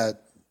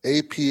at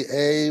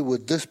APA.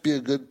 Would this be a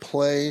good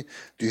play?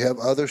 Do you have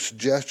other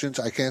suggestions?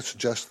 I can't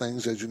suggest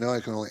things, as you know. I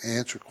can only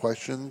answer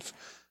questions.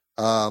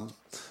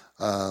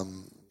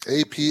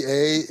 APA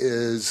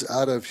is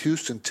out of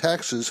Houston,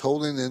 Texas,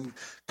 holding in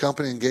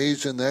company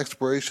engaged in the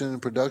exploration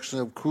and production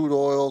of crude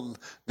oil,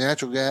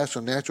 natural gas,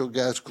 or natural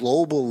gas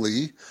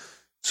globally.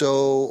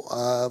 So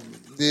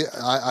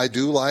I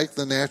do like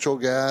the natural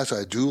gas.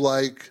 I do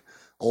like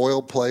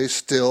oil play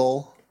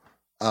still.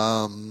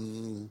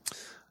 And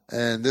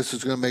this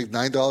is going to make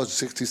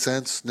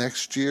 $9.60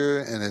 next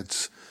year, and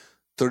it's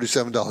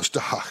 $37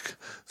 stock.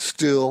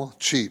 Still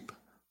cheap.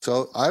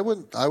 So I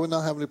would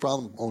not have any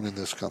problem owning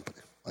this company.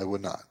 I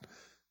would not.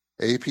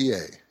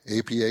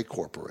 APA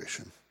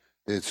Corporation.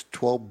 It's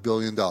 $12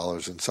 billion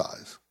in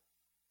size.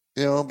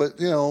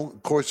 But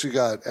of course you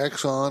got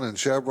Exxon and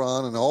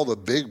Chevron and all the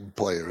big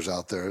players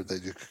out there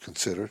that you could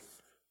consider.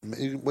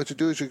 What you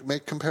do is you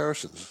make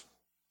comparisons.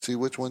 See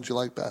which ones you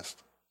like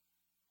best.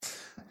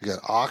 You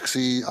got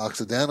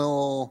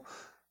Occidental,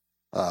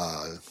 COP,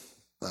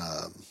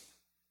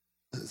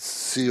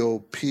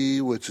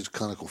 which is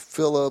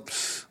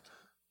ConocoPhillips.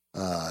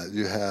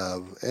 You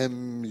have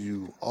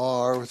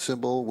MUR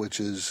symbol, which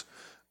is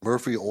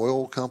Murphy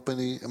Oil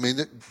Company. I mean,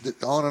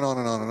 on and on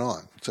and on and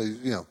on. So,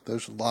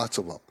 there's lots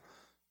of them.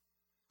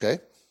 Okay?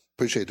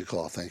 Appreciate the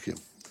call. Thank you.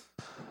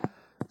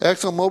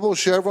 ExxonMobil,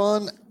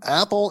 Chevron,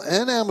 Apple,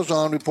 and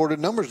Amazon reported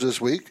numbers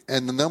this week,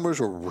 and the numbers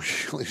were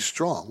really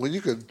strong. Well,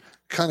 you could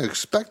kind of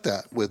expect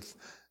that with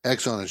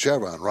Exxon and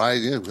Chevron, right?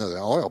 The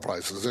oil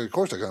prices, of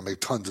course, they're going to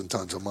make tons and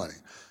tons of money.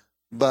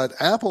 But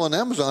Apple and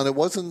Amazon, it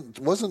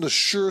wasn't a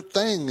sure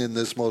thing in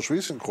this most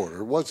recent quarter.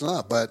 It was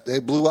not, but they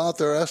blew out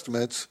their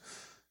estimates.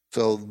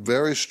 So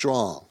very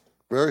strong,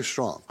 very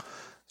strong.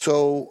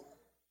 So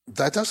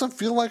that doesn't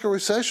feel like a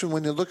recession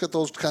when you look at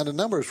those kind of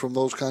numbers from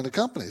those kind of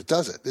companies,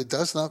 does it? It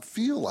does not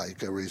feel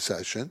like a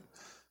recession.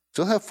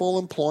 Still have full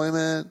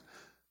employment.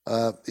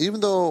 Even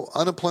though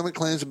unemployment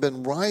claims have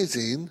been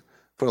rising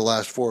for the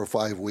last 4 or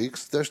 5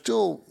 weeks, they're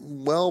still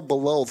well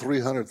below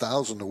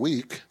 300,000 a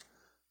week.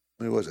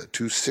 What was it,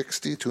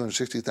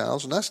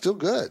 260,000? That's still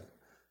good.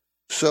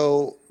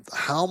 So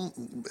how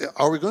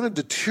are we going to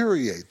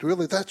deteriorate?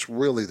 Really, that's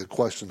really the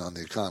question on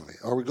the economy.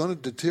 Are we going to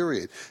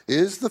deteriorate?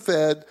 Is the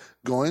Fed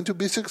going to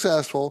be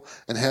successful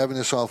in having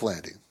a soft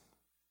landing?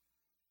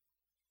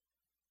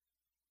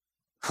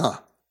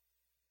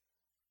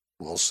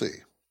 We'll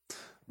see.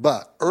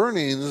 But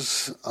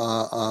earnings,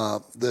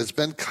 that's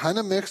been kind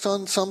of mixed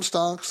on some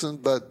stocks,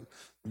 but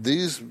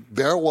these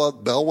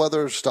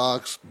bellwether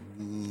stocks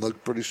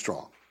look pretty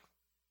strong.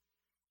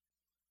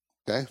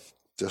 Okay,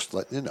 just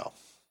letting you know.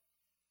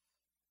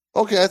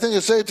 Okay, I think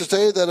it's safe to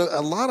say that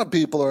a lot of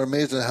people are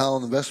amazed at how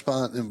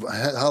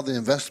the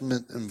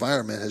investment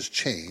environment has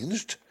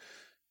changed,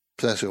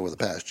 especially over the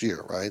past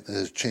year, right? It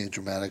has changed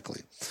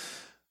dramatically.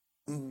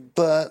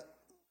 But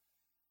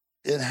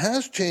it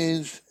has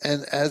changed,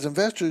 and as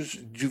investors,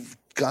 you've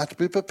got to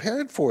be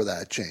prepared for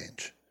that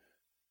change.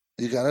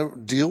 You got to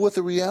deal with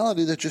the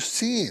reality that you're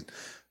seeing.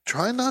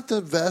 Try not to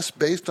invest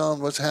based on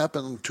what's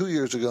happened 2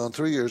 years ago and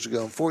 3 years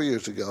ago and 4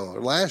 years ago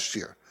or last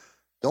year.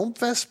 Don't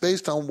invest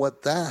based on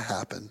what that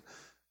happened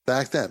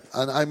back then.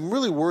 And I'm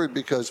really worried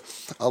because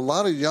a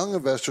lot of young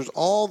investors,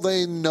 all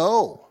they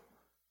know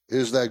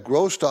is that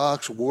growth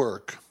stocks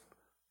work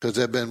because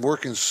they've been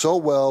working so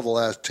well the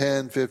last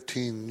 10,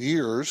 15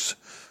 years,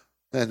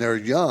 and they're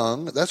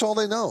young. That's all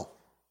they know.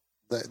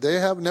 They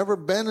have never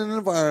been in an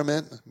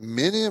environment,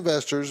 many of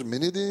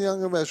the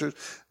young investors,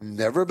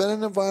 never been in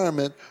an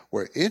environment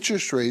where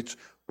interest rates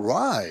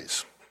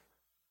rise.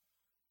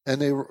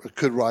 And they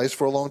could rise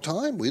for a long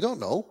time. We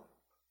don't know.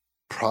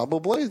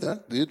 Probably.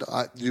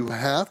 You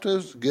have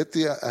to get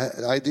the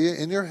idea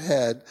in your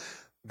head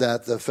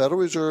that the Federal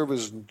Reserve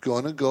is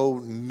going to go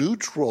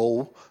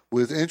neutral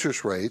with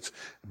interest rates,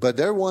 but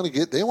they want to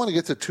get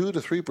to 2 to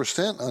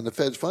 3% on the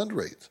Fed's fund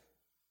rate,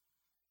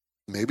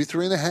 maybe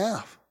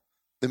 3.5%.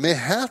 They may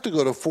have to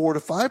go to 4 to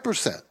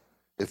 5%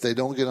 if they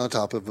don't get on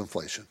top of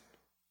inflation.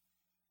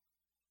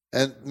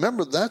 And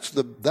remember, that's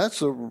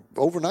the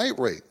overnight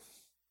rate.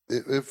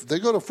 If they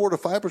go to 4 to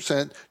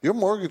 5%, your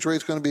mortgage rate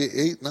is going to be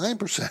 8,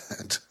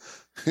 9%.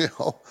 It's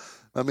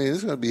going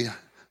to be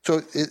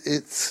so.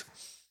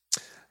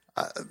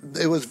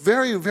 It was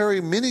very,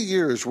 very many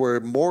years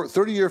where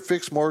 30-year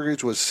fixed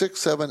mortgage was 6,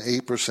 7,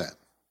 8%,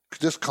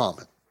 just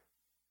common.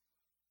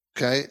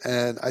 Okay,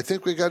 and I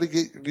think we got to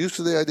get used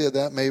to the idea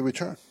that may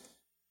return.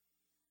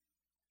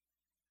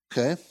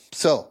 Okay,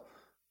 so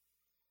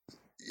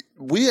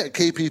we at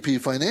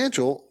KPP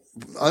Financial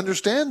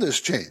understand this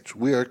change.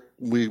 We've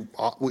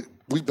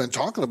been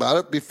talking about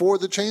it before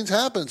the change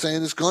happened,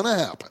 saying it's going to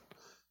happen.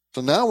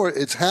 So now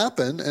it's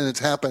happened and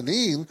it's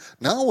happening.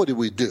 Now what do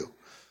we do?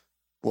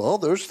 Well,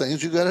 there's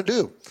things you got to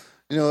do.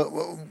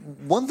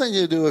 One thing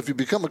you do if you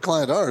become a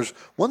client of ours,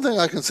 one thing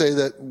I can say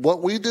that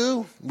what we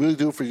do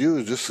for you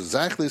is just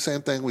exactly the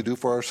same thing we do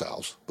for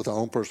ourselves with our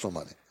own personal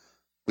money.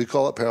 We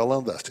call it parallel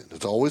investing.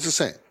 It's always the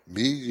same.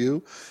 Me,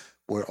 you,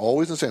 we're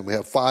always the same. We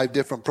have 5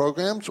 different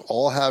programs,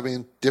 all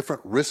having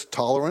different risk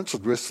tolerance,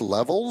 risk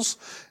levels,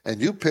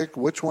 and you pick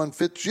which one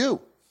fits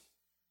you.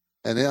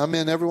 And I'm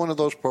in every one of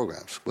those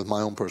programs with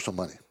my own personal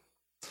money.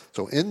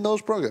 So in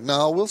those programs,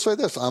 now I will say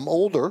this, I'm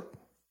older,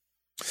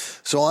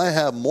 so I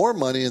have more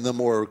money in the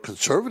more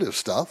conservative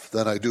stuff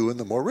than I do in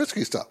the more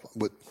risky stuff.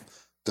 But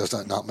does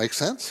that not make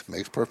sense?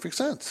 Makes perfect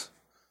sense.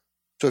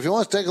 So if you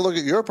want to take a look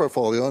at your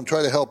portfolio and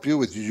try to help you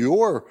with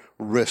your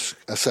risk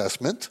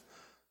assessment,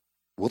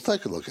 we'll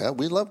take a look at it.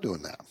 We love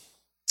doing that.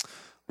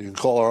 You can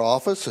call our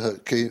office in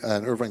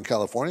Irvine,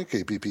 California,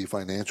 KPP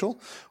Financial,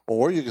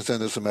 or you can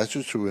send us a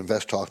message through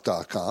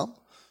investtalk.com.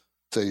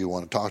 Say you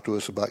want to talk to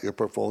us about your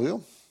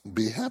portfolio.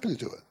 Be happy to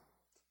do it.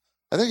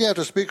 I think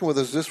after speaking with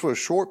us just for a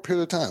short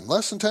period of time,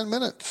 less than 10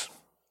 minutes,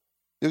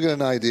 you'll get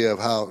an idea of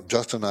how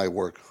Justin and I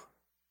work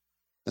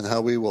and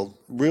how we will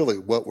really,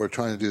 what we're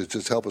trying to do is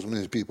just help as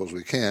many people as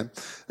we can.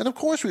 And of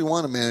course we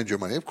want to manage your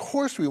money. Of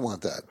course we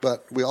want that.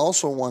 But we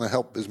also want to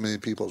help as many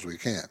people as we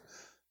can.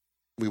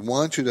 We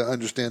want you to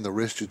understand the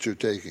risk that you're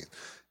taking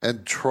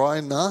and try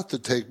not to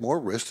take more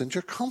risk than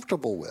you're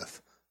comfortable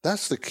with.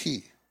 That's the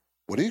key.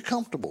 What are you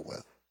comfortable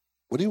with?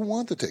 What do you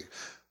want to take?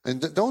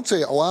 And don't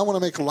say, oh, I want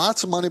to make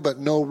lots of money but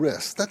no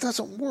risk. That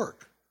doesn't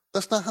work.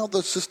 That's not how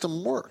the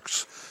system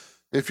works.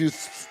 If you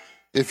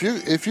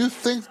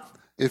think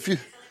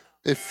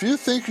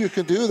you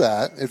can do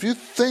that, if you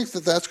think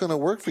that that's going to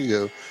work for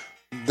you,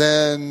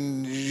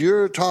 then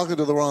you're talking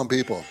to the wrong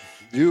people.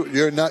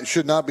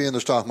 Should not be in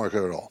the stock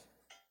market at all.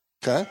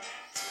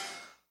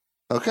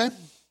 Okay?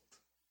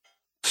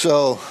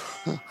 So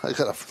I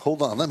gotta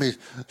hold on. Let me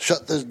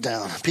shut this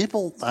down.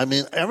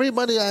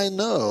 Everybody I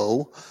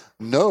know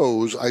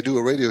knows I do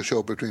a radio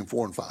show between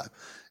 4 and 5.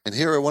 And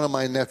here one of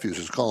my nephews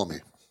is calling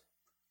me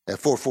at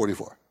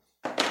 4:44.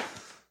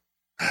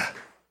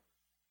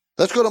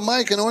 Let's go to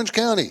Mike in Orange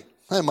County.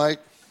 Hi, Mike.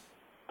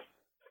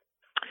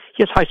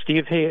 Yes, hi,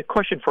 Steve. Hey, a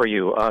question for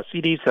you.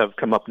 CDs have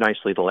come up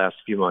nicely the last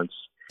few months.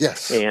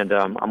 Yes. And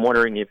I'm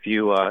wondering if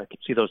you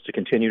see those to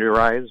continue to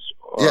rise.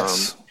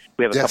 Yes.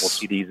 We have a couple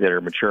CDs that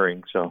are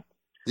maturing, so.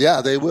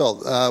 Yeah, they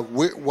will.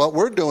 What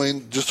we're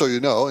doing, just so you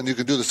know, and you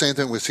can do the same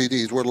thing with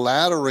CDs, we're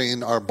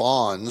laddering our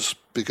bonds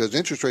because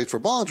interest rates for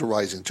bonds are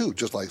rising too,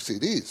 just like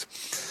CDs.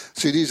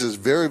 CDs is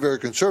very, very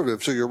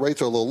conservative, so your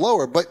rates are a little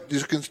lower, but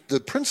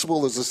the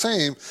principle is the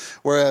same,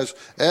 whereas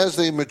as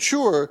they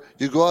mature,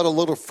 you go out a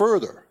little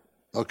further,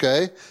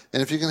 okay?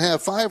 And if you can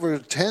have 5 or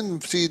 10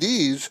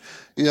 CDs,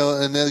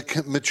 and they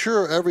can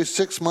mature every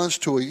 6 months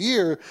to a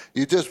year,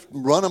 you just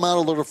run them out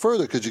a little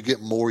further because you get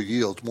more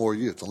yields,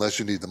 unless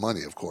you need the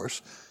money, of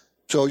course.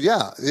 So,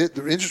 yeah,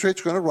 the interest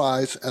rates are going to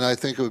rise, and I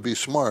think it would be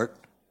smart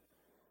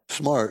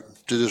to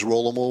just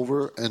roll them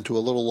over into a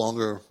little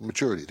longer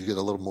maturity to get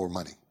a little more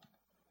money.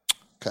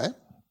 Okay?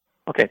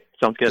 Okay,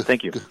 sounds good.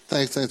 Thank you.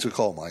 Thanks for the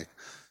call, Mike.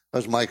 That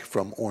was Mike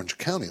from Orange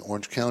County.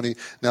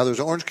 Now, there's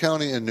an Orange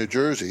County in New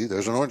Jersey.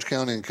 There's an Orange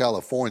County in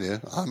California.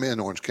 I'm in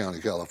Orange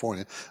County,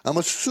 California. I'm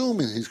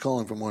assuming he's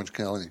calling from Orange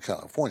County,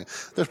 California.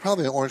 There's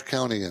probably an Orange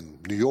County in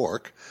New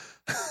York.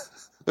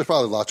 There's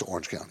probably lots of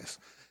Orange counties.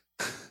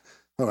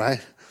 All right.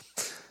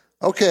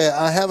 Okay,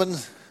 I have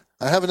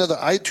another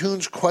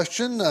iTunes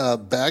question.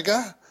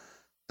 Baga.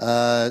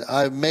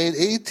 I've made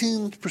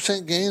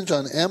 18% gains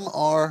on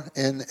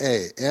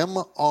mRNA.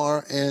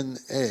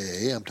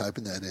 mRNA. I'm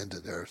typing that into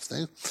their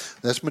thing.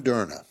 That's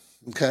Moderna.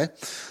 Okay.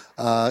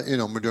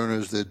 Moderna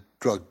is the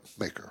drug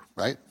maker,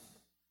 right?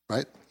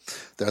 Right.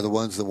 They're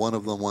one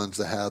of the ones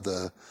that have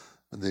the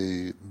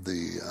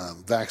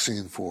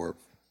vaccine for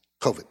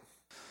COVID.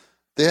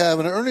 They have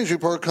an earnings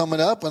report coming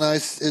up, and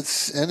it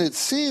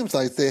seems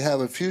like they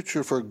have a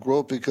future for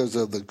growth because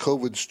of the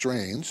COVID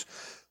strains,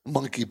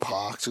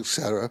 monkeypox,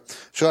 etc.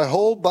 Should I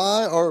hold,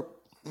 buy, or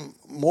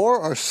more,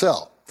 or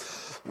sell?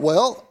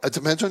 Well, it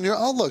depends on your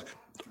outlook.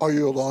 Are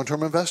you a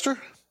long-term investor?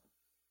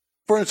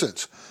 For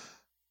instance,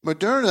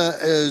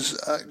 Moderna is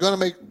going to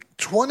make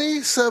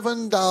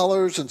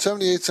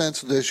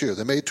 $27.78 this year.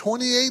 They made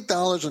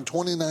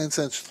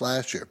 $28.29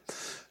 last year.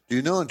 Do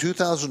you know in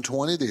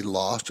 2020 they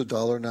lost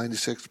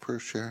 $1.96 per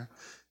share?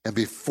 And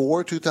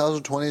before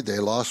 2020, they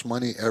lost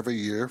money every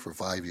year for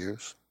 5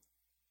 years.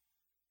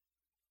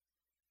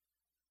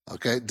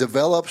 Okay,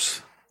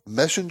 develops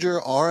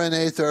messenger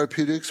RNA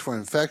therapeutics for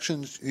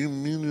infections,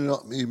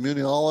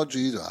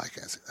 immunology, I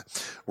can't say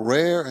that,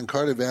 rare and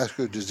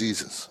cardiovascular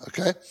diseases.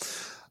 Okay,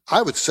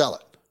 I would sell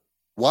it.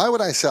 Why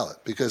would I sell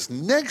it? Because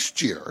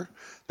next year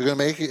they're going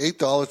to make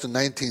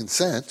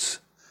 $8.19,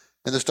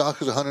 and the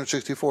stock is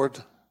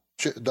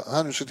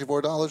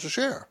 $164 a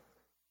share.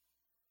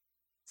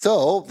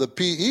 So the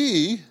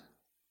PE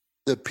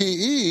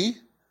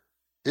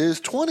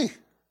is 20.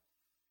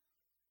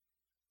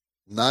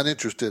 Not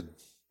interested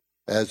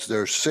as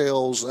their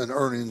sales and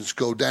earnings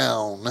go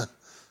down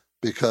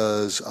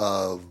because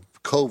of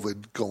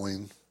COVID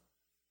going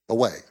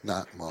away.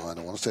 I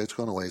don't want to say it's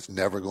going away. It's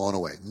never going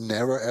away.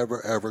 Never,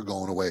 ever, ever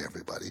going away,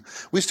 everybody.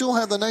 We still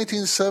have the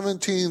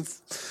 1917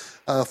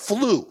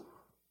 flu.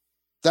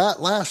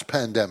 That last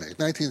pandemic,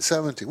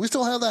 1917, we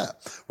still have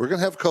that. We're going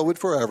to have COVID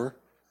forever,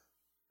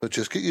 but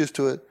just get used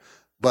to it.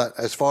 But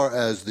as far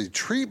as the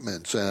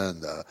treatments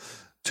and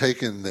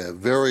taking the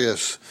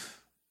various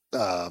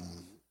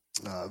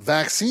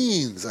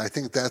vaccines, I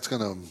think that's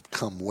going to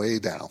come way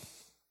down.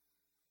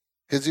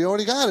 Because you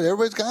already got it.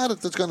 Everybody's got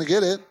it that's going to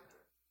get it.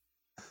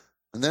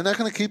 And they're not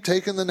going to keep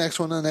taking the next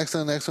one, the next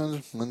one, the next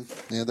one.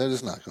 They're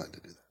just not going to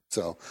do that.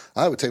 So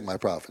I would take my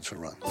profits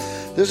and run.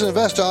 This is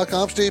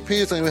Invest.com. Steve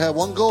Peasley. We have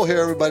one goal here,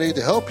 everybody,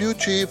 to help you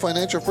achieve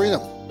financial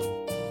freedom.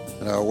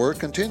 And our work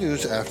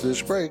continues after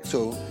this break.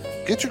 So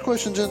get your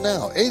questions in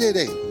now.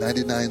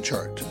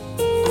 888-99-CHART.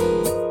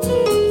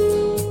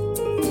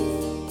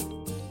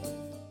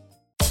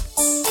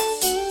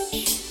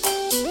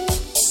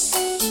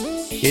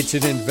 It's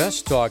an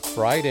Invest Talk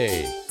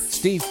Friday.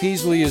 Steve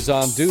Peasley is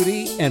on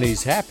duty, and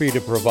he's happy to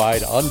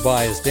provide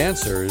unbiased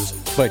answers,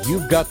 but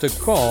you've got to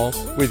call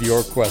with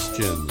your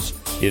questions.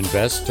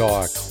 Invest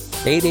Talk,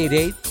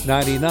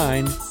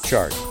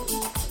 888-99-CHART.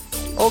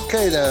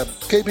 Okay, the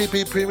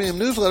KPP Premium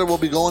Newsletter will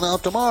be going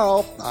out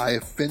tomorrow. I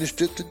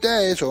finished it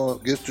today, so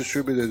it gets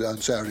distributed on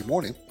Saturday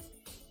morning.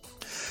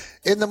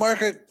 In the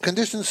market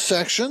conditions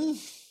section,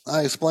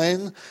 I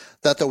explained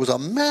that there was a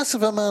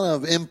massive amount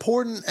of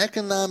important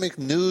economic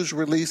news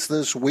released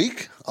this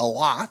week, a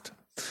lot.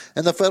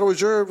 And the Federal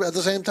Reserve, at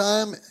the same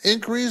time,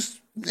 increased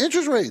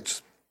interest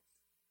rates.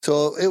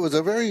 So it was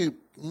a very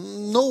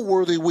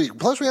noteworthy week.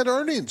 Plus, we had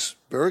earnings,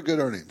 very good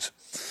earnings.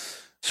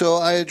 So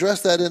I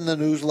addressed that in the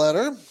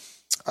newsletter.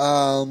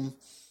 I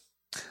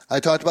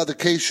talked about the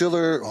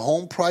Case-Shiller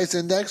Home Price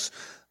Index.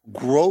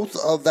 Growth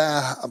of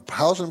the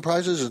housing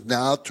prices is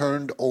now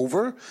turned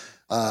over.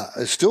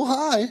 It's still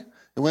high.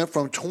 It went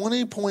from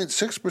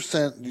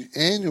 20.6%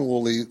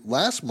 annually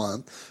last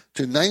month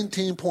to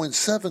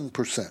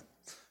 19.7%.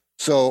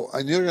 So,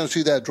 and you're going to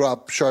see that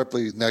drop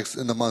sharply next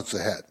in the months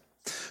ahead.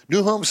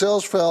 New home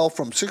sales fell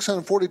from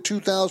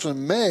 642,000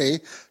 in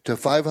May to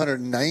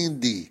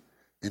 590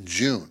 in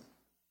June.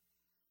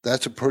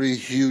 That's a pretty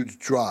huge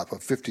drop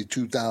of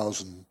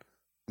 52,000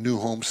 new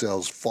home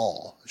sales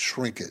fall,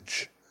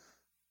 shrinkage.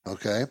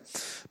 Okay.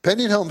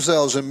 Pending home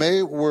sales in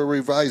May were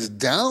revised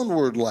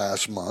downward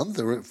last month.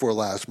 It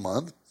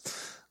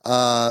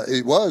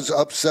was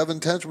up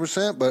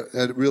 0.7%, but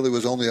it really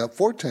was only up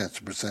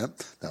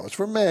 0.4%. That was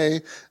for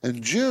May.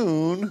 And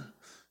June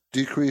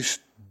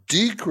decreased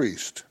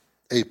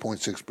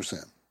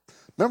 8.6%.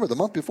 Remember, the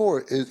month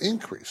before it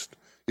increased,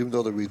 even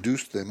though they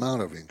reduced the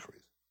amount of increase.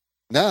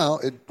 Now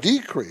it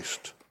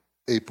decreased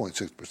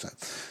 8.6%.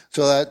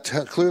 So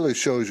that clearly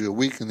shows you a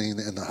weakening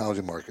in the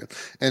housing market,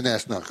 and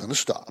that's not going to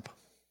stop.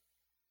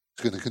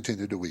 It's going to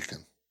continue to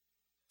weaken.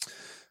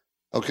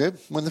 Okay,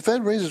 when the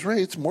Fed raises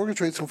rates,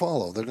 mortgage rates can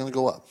follow. They're going to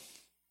go up.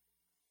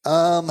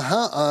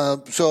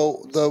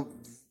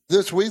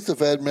 This week the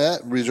Fed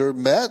Reserve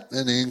met,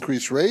 and the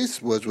increased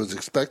rates was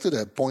expected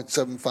at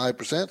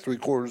 0.75%,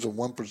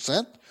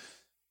 0.75%.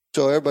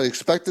 So everybody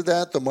expected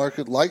that. The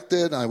market liked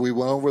it. We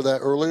went over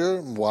that earlier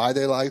and why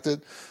they liked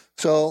it.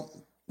 So,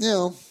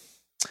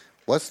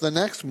 what's the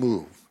next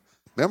move?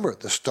 Remember,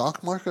 the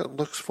stock market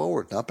looks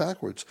forward, not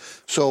backwards.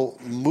 So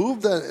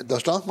move that the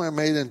stock market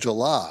made in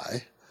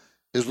July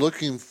is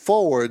looking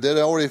forward. They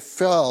already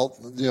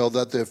felt,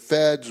 that the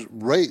Fed's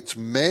rates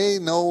may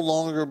no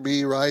longer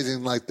be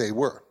rising like they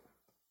were.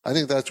 I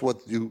think that's what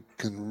you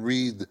can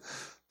read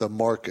the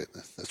market.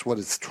 That's what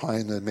it's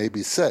trying to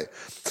maybe say.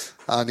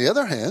 On the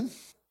other hand,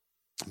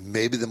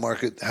 maybe the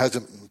market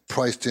hasn't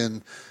priced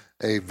in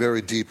a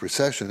very deep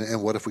recession.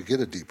 And what if we get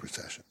a deep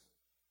recession?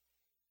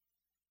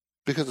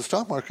 Because the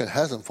stock market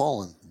hasn't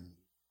fallen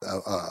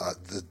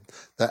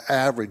the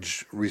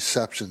average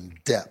reception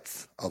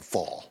depth of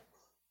fall,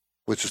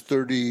 which is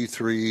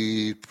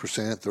 33%,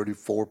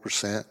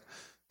 34%,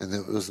 and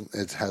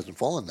it hasn't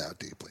fallen that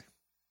deeply.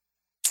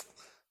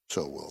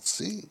 So we'll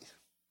see.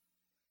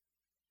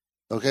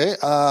 Okay,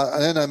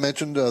 and then I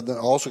mentioned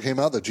also came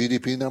out the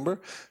GDP number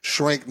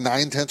shrank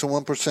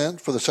 0.9%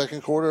 for the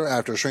second quarter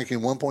after shrinking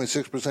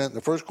 1.6% in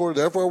the first quarter.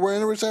 Therefore, we're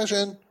in a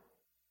recession.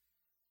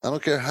 I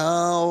don't care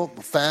how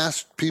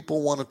fast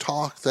people want to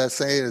talk that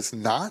say it's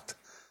not.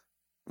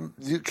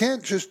 You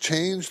can't just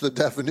change the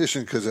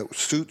definition because it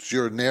suits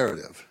your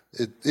narrative.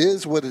 It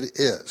is what it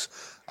is.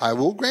 I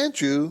will grant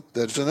you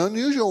that it's an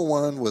unusual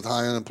one with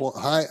high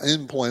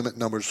employment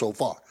numbers so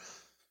far.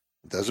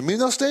 It doesn't mean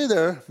they'll stay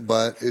there,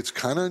 but it's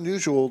kind of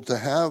unusual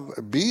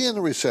to be in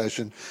a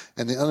recession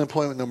and the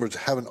unemployment numbers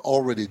haven't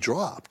already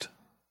dropped.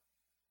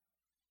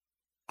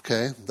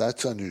 Okay,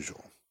 that's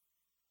unusual.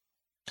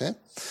 Okay,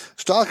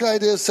 stock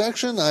ideas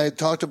section. I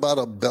talked about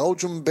a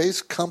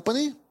Belgium-based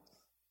company.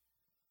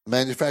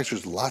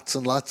 Manufactures lots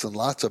and lots and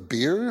lots of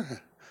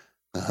beer.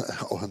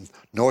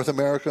 North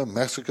America,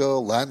 Mexico,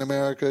 Latin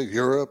America,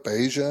 Europe,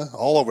 Asia,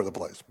 all over the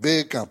place.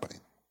 Big company.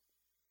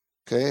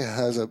 Okay,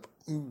 has a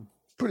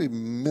pretty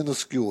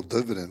minuscule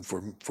dividend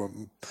for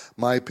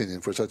my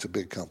opinion for such a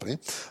big company.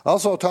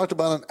 Also talked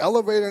about an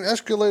elevator and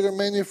escalator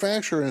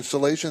manufacturer,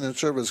 installation and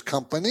service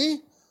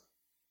company.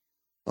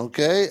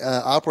 Okay,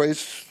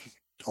 operates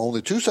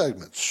only two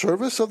segments,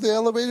 service of the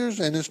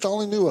elevators and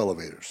installing new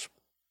elevators.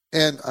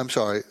 And,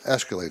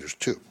 escalators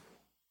too.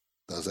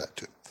 Does that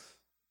too.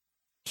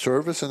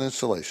 Service and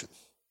installation.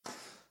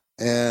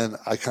 And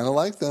I kind of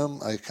like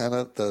them. I kind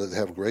of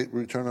have great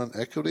return on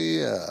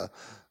equity. That's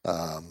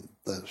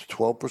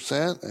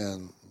 12%.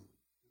 And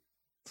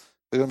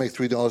they're going to make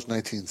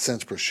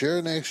 $3.19 per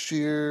share next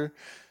year.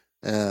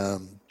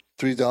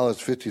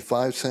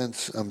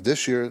 $3.55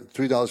 this year,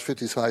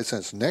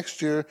 $3.55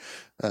 next year,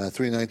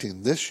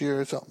 $3.19 this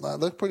year. So that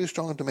look pretty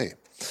strong to me.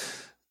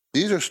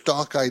 These are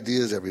stock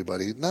ideas,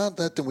 everybody. These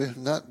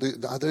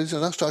are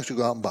not stocks you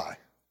go out and buy.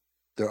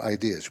 They're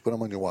ideas. You put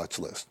them on your watch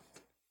list.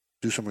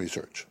 Do some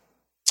research.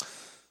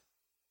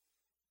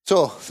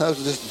 So that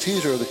was just a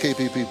teaser of the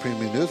KPP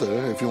Premium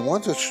Newsletter. If you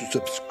want to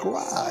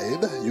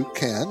subscribe, you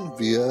can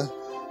via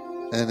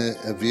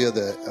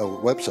the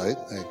website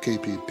at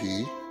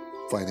KPP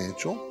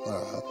Financial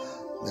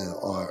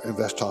or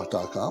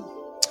investtalk.com,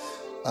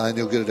 and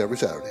you'll get it every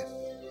Saturday.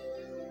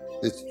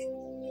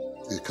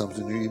 It comes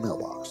in your email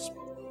box.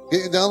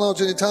 Get your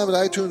downloads anytime at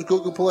iTunes,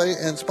 Google Play,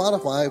 and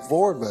Spotify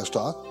for Invest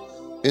Talk.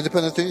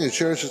 Independent thing is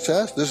share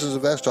success. This is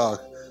Invest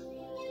Talk,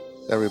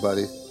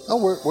 everybody.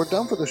 Oh, we're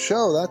done for the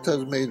show. That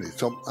has made me.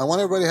 So I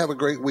want everybody to have a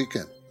great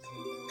weekend.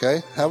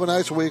 Okay? Have a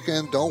nice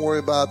weekend. Don't worry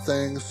about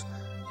things.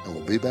 And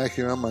we'll be back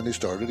here on Monday.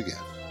 Start it again.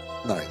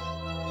 Night.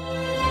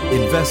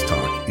 Invest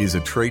Talk is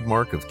a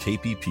trademark of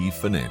KPP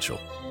Financial.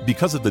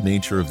 Because of the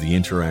nature of the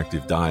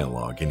interactive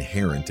dialogue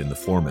inherent in the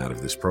format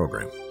of this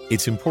program,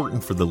 it's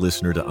important for the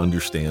listener to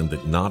understand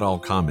that not all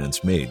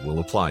comments made will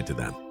apply to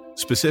them.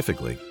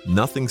 Specifically,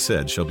 nothing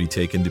said shall be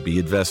taken to be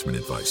investment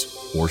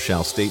advice, or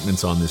shall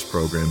statements on this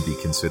program be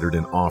considered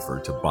an offer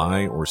to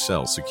buy or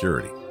sell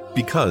security.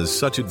 Because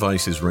such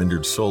advice is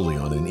rendered solely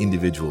on an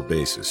individual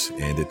basis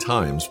and at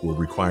times will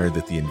require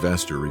that the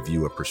investor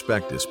review a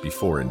prospectus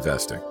before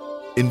investing.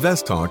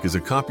 Invest Talk is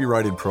a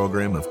copyrighted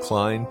program of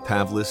Klein,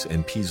 Pavlis,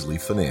 and Peasley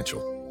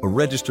Financial, a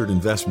registered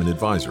investment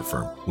advisor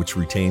firm which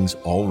retains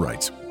all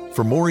rights.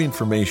 For more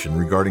information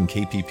regarding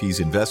KPP's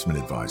investment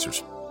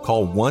advisors,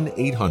 call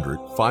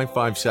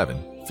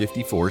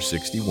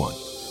 1-800-557-5461.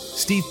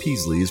 Steve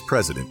Peasley is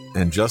president,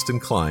 and Justin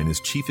Klein is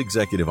chief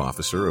executive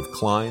officer of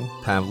Klein,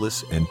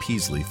 Pavlis, and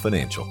Peasley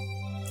Financial.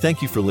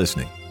 Thank you for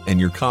listening, and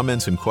your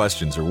comments and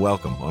questions are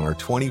welcome on our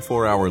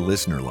 24-hour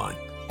listener line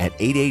at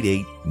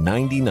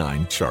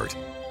 888-99-CHART.